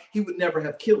prophesied, he would never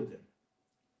have killed him.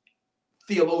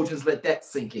 Theologians, let that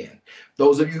sink in.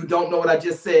 Those of you who don't know what I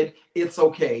just said, it's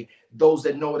okay. Those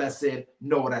that know what I said,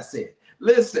 know what I said.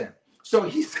 Listen, so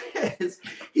he says,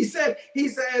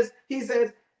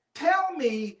 tell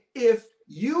me if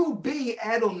you be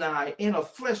Adonai in a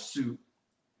flesh suit,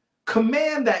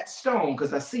 command that stone,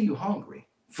 because I see you hungry,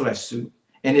 flesh suit.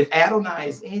 And if Adonai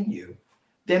is in you,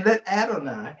 then let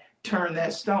Adonai turn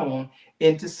that stone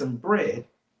into some bread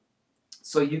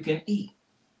so you can eat.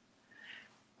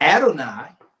 Adonai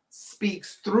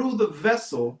speaks through the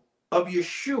vessel of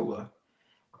Yeshua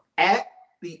at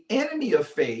the enemy of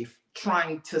faith,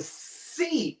 trying to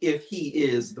see if he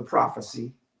is the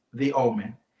prophecy, the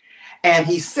omen. And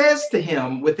he says to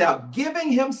him, without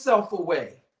giving himself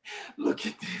away, look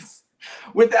at this,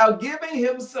 without giving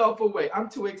himself away. I'm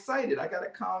too excited. I got to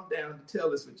calm down to tell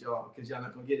this with y'all because y'all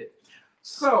not going to get it.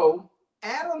 So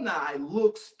Adonai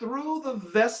looks through the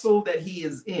vessel that he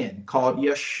is in, called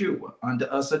Yeshua. Unto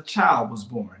us a child was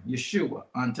born, Yeshua.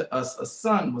 Unto us a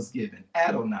son was given,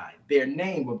 Adonai. Their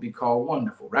name will be called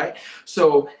Wonderful, right?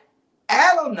 So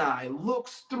Adonai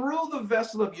looks through the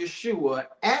vessel of Yeshua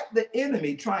at the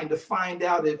enemy, trying to find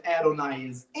out if Adonai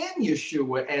is in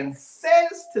Yeshua, and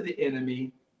says to the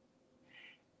enemy,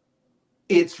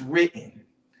 it's written.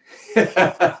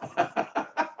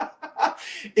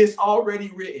 It's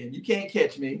already written. You can't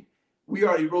catch me. We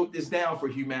already wrote this down for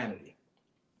humanity.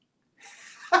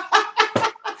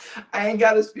 I ain't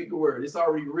got to speak a word. It's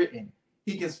already written.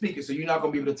 He can speak it, so you're not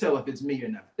going to be able to tell if it's me or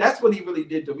not. That's what he really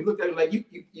did to me. He looked at me like,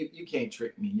 you can't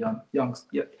trick me, young.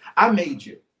 I made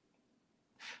you.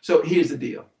 So here's the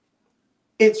deal.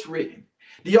 It's written.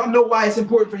 Do y'all know why it's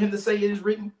important for him to say it is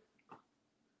written?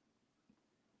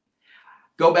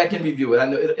 Go back and review it. I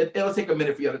know it'll take a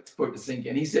minute for it to sink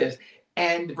in. He says,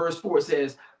 and verse 4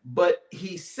 says, but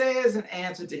he says an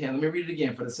answer to him. Let me read it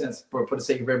again for the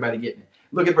sake of everybody getting it.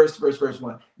 Look at verse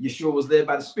 1. Yeshua was led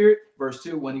by the Spirit. Verse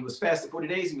 2, when he was fasted 40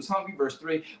 days, he was hungry. Verse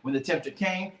 3, when the tempter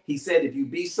came, he said, if you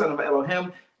be son of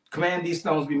Elohim, command these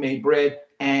stones be made bread.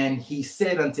 And he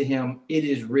said unto him, it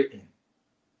is written,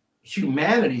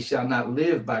 humanity shall not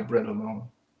live by bread alone,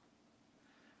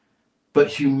 but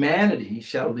humanity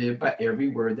shall live by every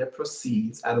word that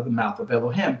proceeds out of the mouth of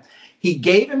Elohim. He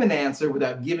gave him an answer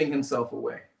without giving himself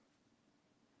away.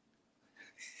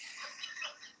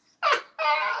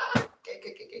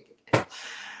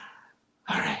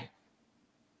 All right.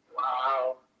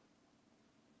 Wow.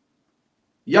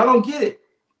 Y'all don't get it.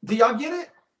 Do y'all get it?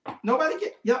 Nobody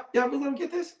get? Y'all really don't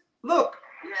get this? Look.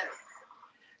 Yes.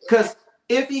 Because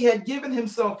if he had given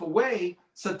himself away,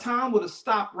 Satan would have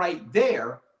stopped right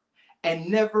there and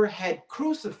never had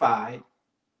crucified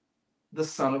the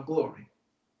Son of Glory.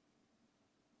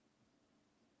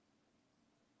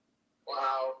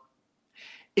 Wow.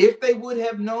 If they would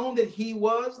have known that he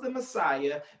was the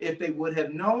Messiah, if they would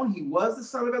have known he was the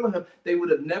Son of Elohim, they would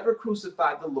have never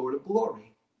crucified the Lord of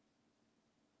Glory.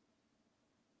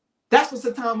 That's what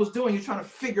Satan was doing. He's trying to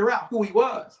figure out who he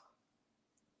was.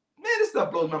 Man, this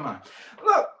stuff blows my mind.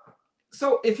 Look,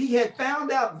 so if he had found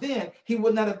out then, he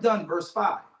would not have done verse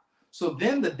 5. So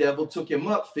then the devil took him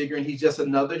up, figuring he's just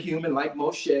another human like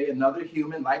Moshe, another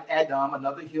human like Adam,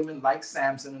 another human like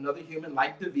Samson, another human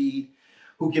like David,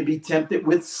 who can be tempted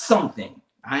with something.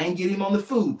 I ain't getting him on the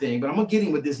food thing, but I'm going to get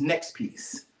him with this next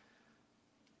piece.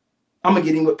 I'm going to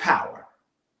get him with power.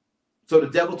 So the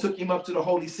devil took him up to the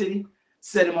holy city,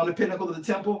 set him on the pinnacle of the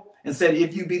temple, and said,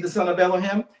 if you be the son of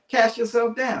Elohim, cast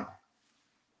yourself down.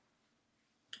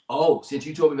 Oh, since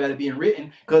you told me about it being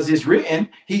written, because it's written,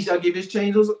 he shall give his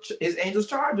angels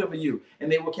charge over you,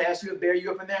 and they will cast you and bear you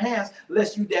up in their hands,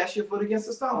 lest you dash your foot against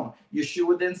a stone.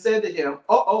 Yeshua then said to him,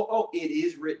 it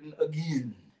is written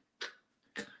again.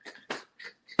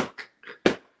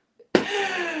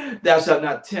 Thou shalt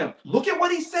not tempt. Look at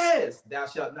what he says. Thou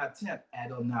shalt not tempt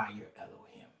Adonai your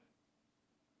Elohim.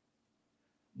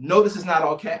 Notice it's not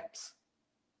all caps.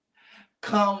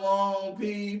 Come on,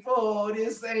 people.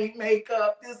 This ain't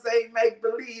makeup. This ain't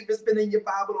make-believe. It's been in your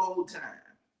Bible the whole time.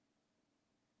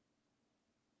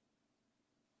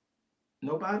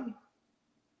 Nobody?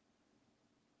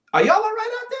 Are y'all all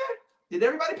right out there? Did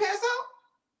everybody pass out?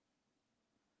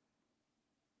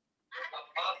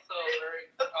 Apostle,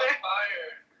 on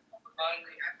fire on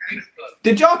Facebook.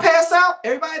 Did y'all pass out?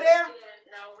 Everybody there?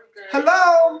 No, we're good.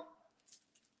 Hello?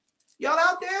 Y'all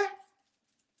out there?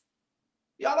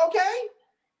 Y'all okay?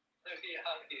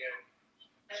 Out here.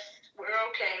 We're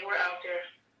okay. We're out there.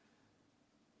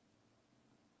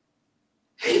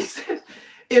 He says,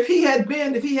 if he had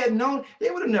known, they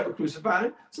would have never crucified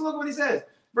him. So look what he says.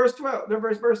 Verse 12,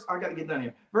 verse, I got to get done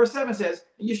here. Verse 7 says,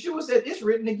 Yeshua said, it's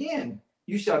written again,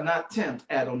 you shall not tempt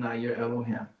Adonai your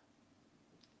Elohim.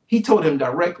 He told him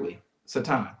directly,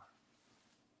 Satan,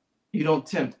 you don't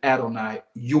tempt Adonai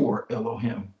your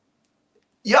Elohim.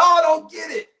 Y'all don't get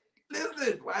it.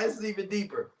 Listen, why is it even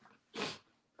deeper?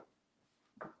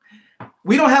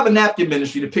 We don't have a napkin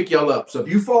ministry to pick y'all up. So if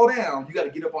you fall down, you got to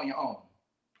get up on your own.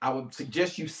 I would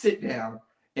suggest you sit down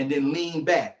and then lean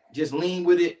back. Just lean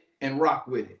with it and rock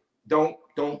with it.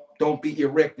 Don't be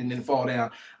erect and then fall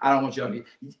down. I don't want y'all to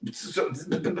get. So,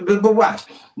 but watch.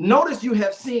 Notice you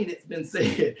have seen it's been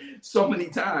said so many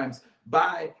times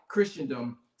by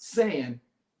Christendom saying,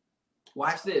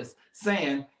 watch this,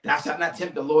 saying, "Thou shalt not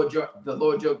tempt the Lord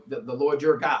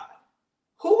your God."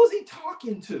 Who was he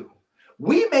talking to?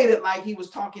 We made it like he was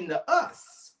talking to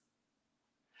us.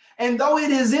 And though it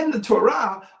is in the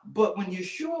Torah, but when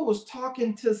Yeshua was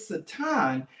talking to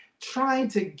Satan, trying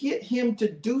to get him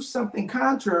to do something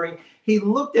contrary, he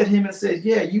looked at him and said,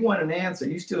 yeah, you want an answer.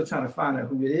 You're still trying to find out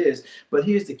who it is. But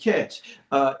here's the catch.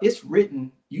 It's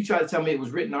written. You try to tell me it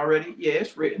was written already? Yeah,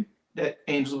 it's written that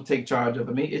angels will take charge of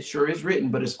me. It sure is written,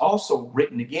 but it's also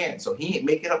written again. So he ain't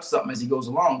making up something as he goes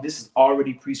along. This is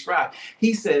already prescribed.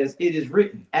 He says it is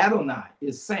written. Adonai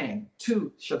is saying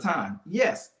to Shaitan,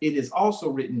 yes, it is also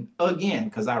written again,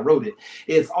 because I wrote it.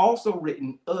 It's also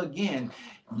written again,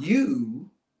 you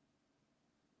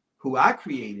who I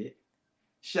created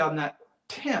shall not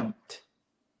tempt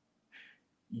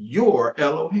your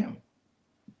Elohim.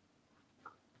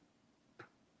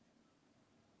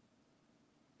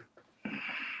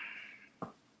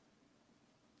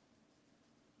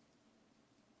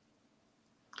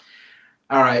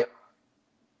 All right,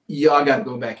 y'all got to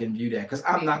go back and view that, because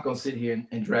I'm not going to sit here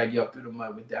and drag you up through the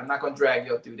mud with that. I'm not going to drag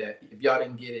you up through that. If y'all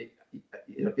didn't get it,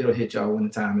 it'll hit y'all when the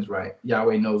time is right.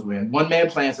 Yahweh knows when. One man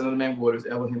plants, another man waters.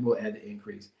 Elohim will add the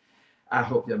increase. I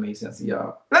hope that made sense to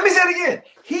y'all. Let me say it again.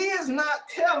 He is not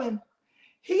telling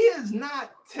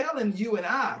you and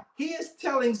I. He is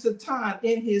telling Satan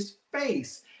in his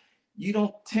face, you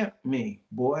don't tempt me,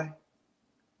 boy.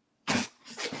 Got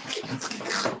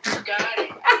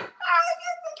it.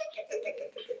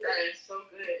 That is so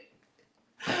good.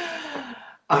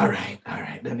 All right.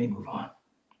 Let me move on.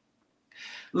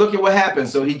 Look at what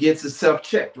happens. So he gets himself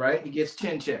checked, right? He gets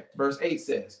chin checked. Verse 8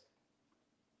 says.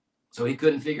 So he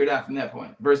couldn't figure it out from that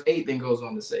point. Verse 8 then goes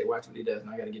on to say, watch what he does. And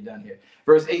I got to get done here.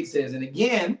 Verse 8 says, and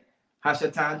again,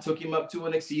 Hashatan took him up to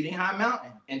an exceeding high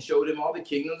mountain and showed him all the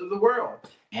kingdoms of the world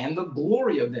and the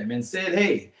glory of them, and said,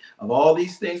 hey, of all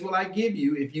these things will I give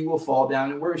you if you will fall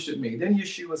down and worship me. Then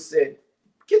Yeshua said,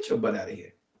 get your butt out of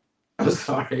here. I'm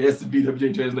sorry, that's the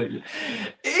BWJ translation.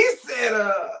 He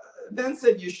said, then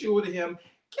said Yeshua to him,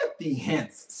 get thee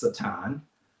hence, Satan.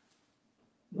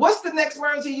 What's the next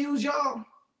words he used, y'all?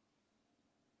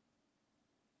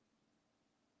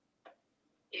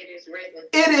 It is written.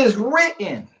 It is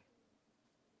written.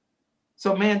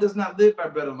 So man does not live by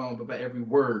bread alone, but by every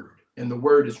word. And the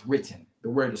word is written. The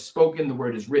word is spoken. The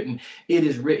word is written. It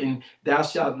is written, thou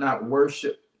shalt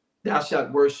worship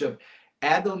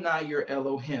Adonai your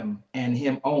Elohim, and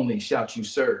him only shalt you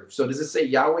serve. So does it say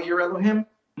Yahweh your Elohim?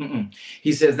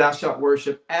 He says, thou shalt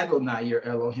worship Adonai your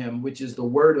Elohim, which is the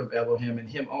word of Elohim, and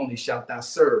him only shalt thou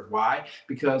serve. Why?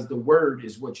 Because the word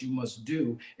is what you must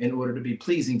do in order to be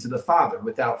pleasing to the Father.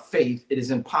 Without faith, it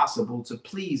is impossible to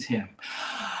please him.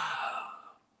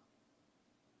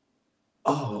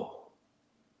 Oh.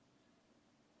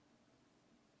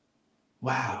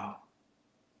 Wow.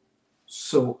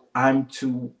 So I'm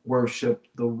to worship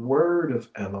the word of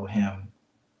Elohim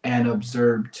and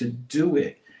observe to do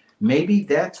it. Maybe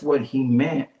that's what he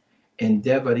meant in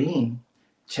Devarim,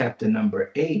 chapter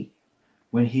number 8,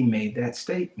 when he made that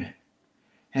statement.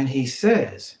 And he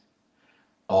says,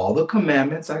 all the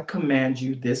commandments I command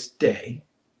you this day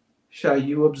shall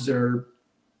you observe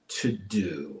to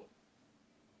do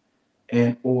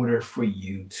in order for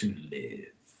you to live.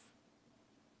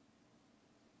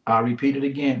 I'll repeat it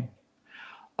again.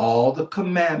 All the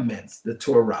commandments, the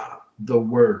Torah, the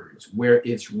words where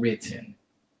it's written,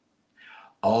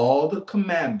 all the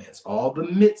commandments, all the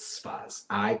mitzvahs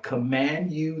I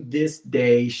command you this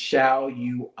day shall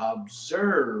you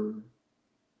observe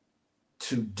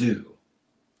to do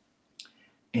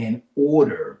in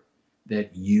order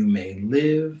that you may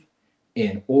live,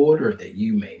 in order that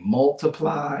you may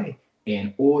multiply,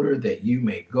 in order that you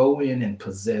may go in and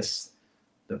possess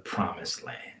the promised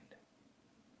land.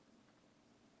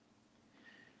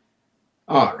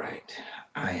 All right,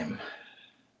 I am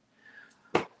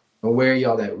aware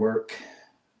y'all at work,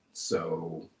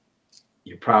 so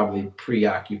you're probably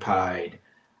preoccupied.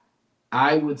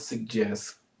 I would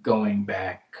suggest going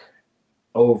back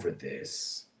over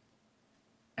this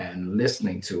and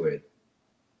listening to it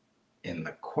in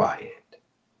the quiet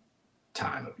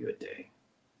time of your day.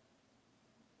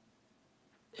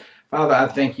 Father, I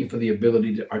thank you for the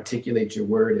ability to articulate your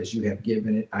word as you have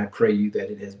given it. I pray you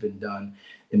that it has been done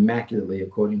immaculately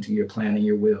according to your plan and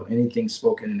your will. Anything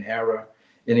spoken in error,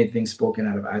 Anything spoken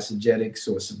out of eisegetics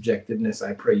or subjectiveness,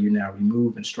 I pray you now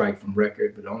remove and strike from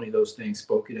record, but only those things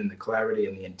spoken in the clarity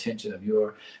and the intention of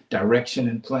your direction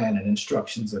and plan and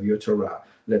instructions of your Torah.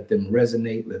 Let them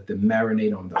resonate, let them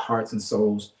marinate on the hearts and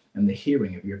souls and the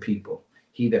hearing of your people.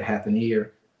 He that hath an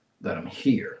ear, let him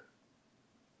hear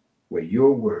where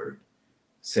your word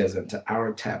says unto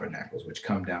our tabernacles, which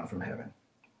come down from heaven.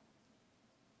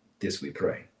 This we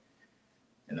pray.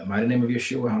 In the mighty name of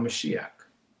Yeshua HaMashiach,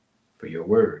 for your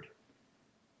word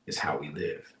is how we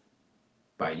live.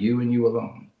 By you and you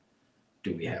alone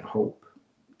do we have hope,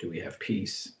 do we have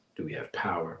peace, do we have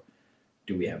power,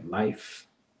 do we have life?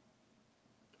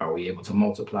 Are we able to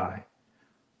multiply?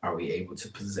 Are we able to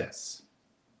possess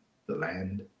the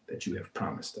land that you have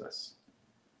promised us?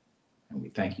 And we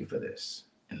thank you for this.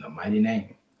 In the mighty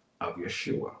name of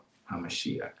Yeshua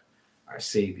HaMashiach, our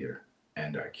Savior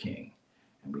and our King.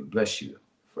 And we bless you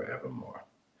forevermore.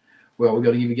 Well, we're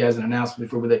going to give you guys an announcement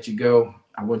before we let you go.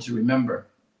 I want you to remember,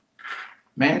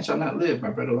 man shall not live by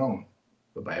bread alone,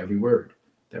 but by every word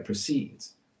that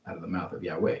proceeds out of the mouth of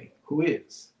Yahweh, who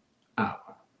is our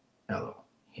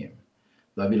Elohim.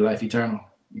 Love you to life eternal.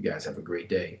 You guys have a great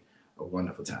day, a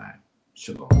wonderful time.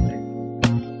 Shalom.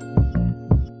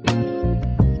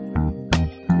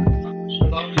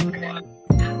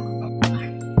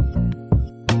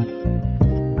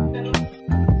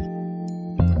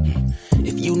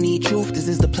 Truth, this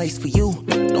is the place for you.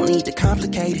 Don't need to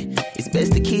complicate it. It's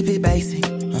best to keep it basic.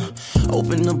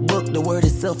 Open the book, the word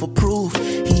is self-approved.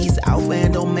 He's Alpha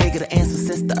and Omega, the answer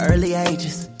since the early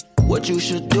ages. What you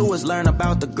should do is learn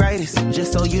about the greatest.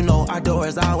 Just so you know, our door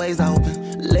is always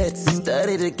open. Let's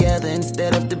study together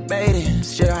instead of debating.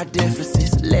 Share our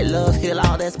differences. Let love heal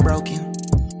all that's broken.